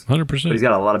titles, 100%. but he's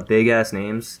got a lot of big ass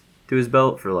names to his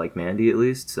belt for like Mandy at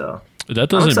least. So That I'm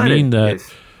doesn't excited. mean that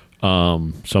If-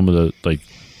 some of the like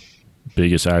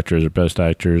biggest actors or best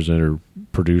actors or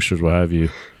producers, what have you,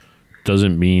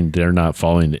 doesn't mean they're not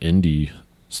following the indie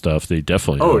stuff. They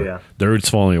definitely Oh, are. yeah. They're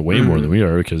just following it way more than we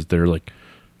are because they're like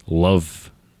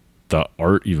love the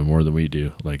art even more than we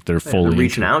do. Like they're they're fully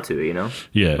reaching into- out to it, you know.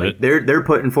 Yeah, Like they're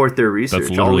putting forth their research.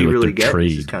 that's All we literally what really their get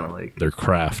trade, is just kind of like, their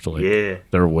craft. Like Yeah.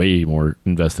 they're way more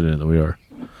invested in it than we are.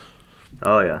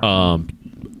 oh yeah.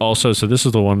 Also, so this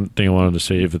is the one thing I wanted to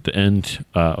save at the end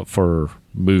for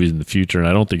movies in the future, and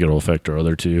I don't think it'll affect our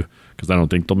other two because I don't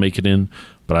think they'll make it in.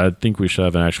 But I think we should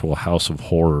have an actual House of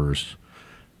Horrors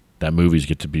that movies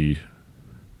get to be.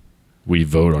 We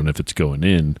vote on if it's going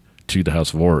in to the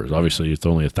House of Horrors. Obviously, it's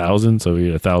only 1,000, so we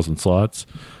get 1,000 slots.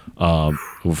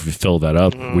 If we fill that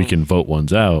up, we can vote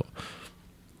ones out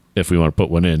if we want to put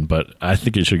one in. But I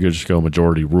think it should just go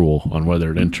majority rule on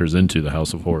whether it enters into the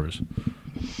House of Horrors.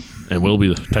 And will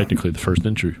be technically the first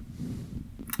entry.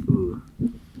 Ooh.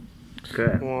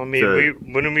 Okay. Well, I mean, So-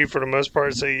 wouldn't we for the most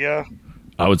part say yeah?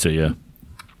 I would say, yeah.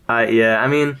 Yeah, I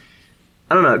mean,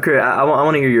 I don't know, Chris. I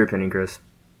want to hear your opinion, Chris,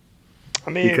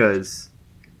 I mean, because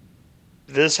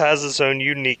this has its own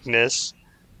uniqueness.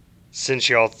 Since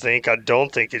y'all think, I don't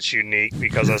think it's unique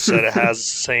because I said it has the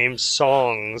same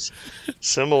songs,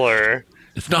 similar.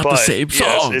 It's not But the same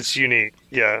yes, song. it's unique.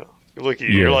 Yeah. Look at you.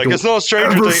 Yeah. You're like, it's not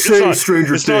Stranger Ever Things. say It's not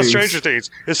Stranger It's not Things. Stranger Things.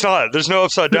 It's not. There's no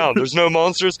upside down. There's no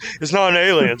monsters. It's not an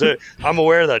alien. I'm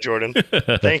aware of that, Jordan.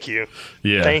 Thank you.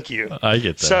 Yeah. Thank you. I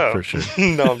get that So, for sure.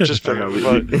 no, I'm just I know picking.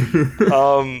 we- But,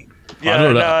 yeah,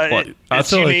 don't know. no, Like, I it's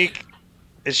feel like- unique.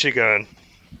 It should go in.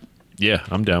 Yeah,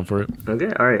 I'm down for it.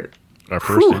 okay, all right. Our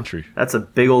first Whew. entry. That's a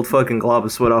big old fucking glob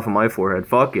of sweat off of my forehead.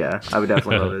 Fuck yeah, I would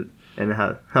definitely love it.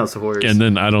 and House of Horrors. And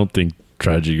then I don't think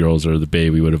Tragedy Girls or The Bay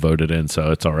we would have voted in,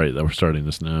 so it's all right that we're starting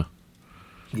this now.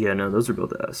 Yeah, no, those are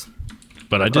both ass.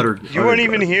 But I did. You weren't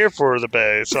even here for The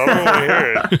Bay, so I don't want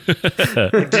to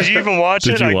hear it. Did you even watch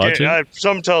it? Did you watch it?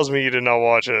 Something tells me you did not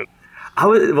watch it.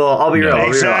 I'll be real.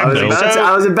 Exactly.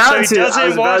 I was about to. So he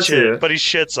doesn't watch it, but he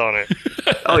shits on it.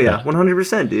 Oh yeah,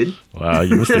 100%, dude. Wow,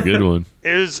 you missed a good one.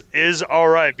 Is all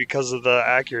right because of the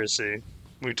accuracy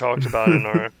we talked about in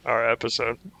our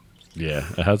episode. Yeah,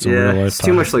 it had some real life. It's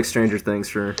too much like Stranger Things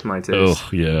for my taste. Oh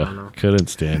yeah, couldn't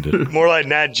stand it. More like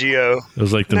Nat Geo. It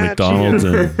was like the Nat McDonald's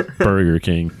and Burger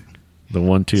King, the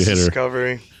 1-2 hitter.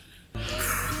 Discovery.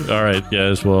 All right,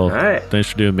 guys. Well, All right.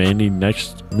 Thanks for doing Mandy.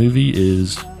 Next movie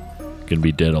is gonna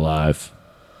be Dead Alive.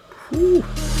 Coming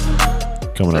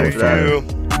out with fire.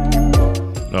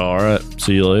 You. All right.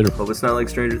 See you later. Hope it's not like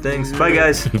Stranger Things. Bye,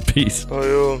 guys. Peace.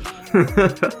 Oh,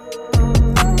 you.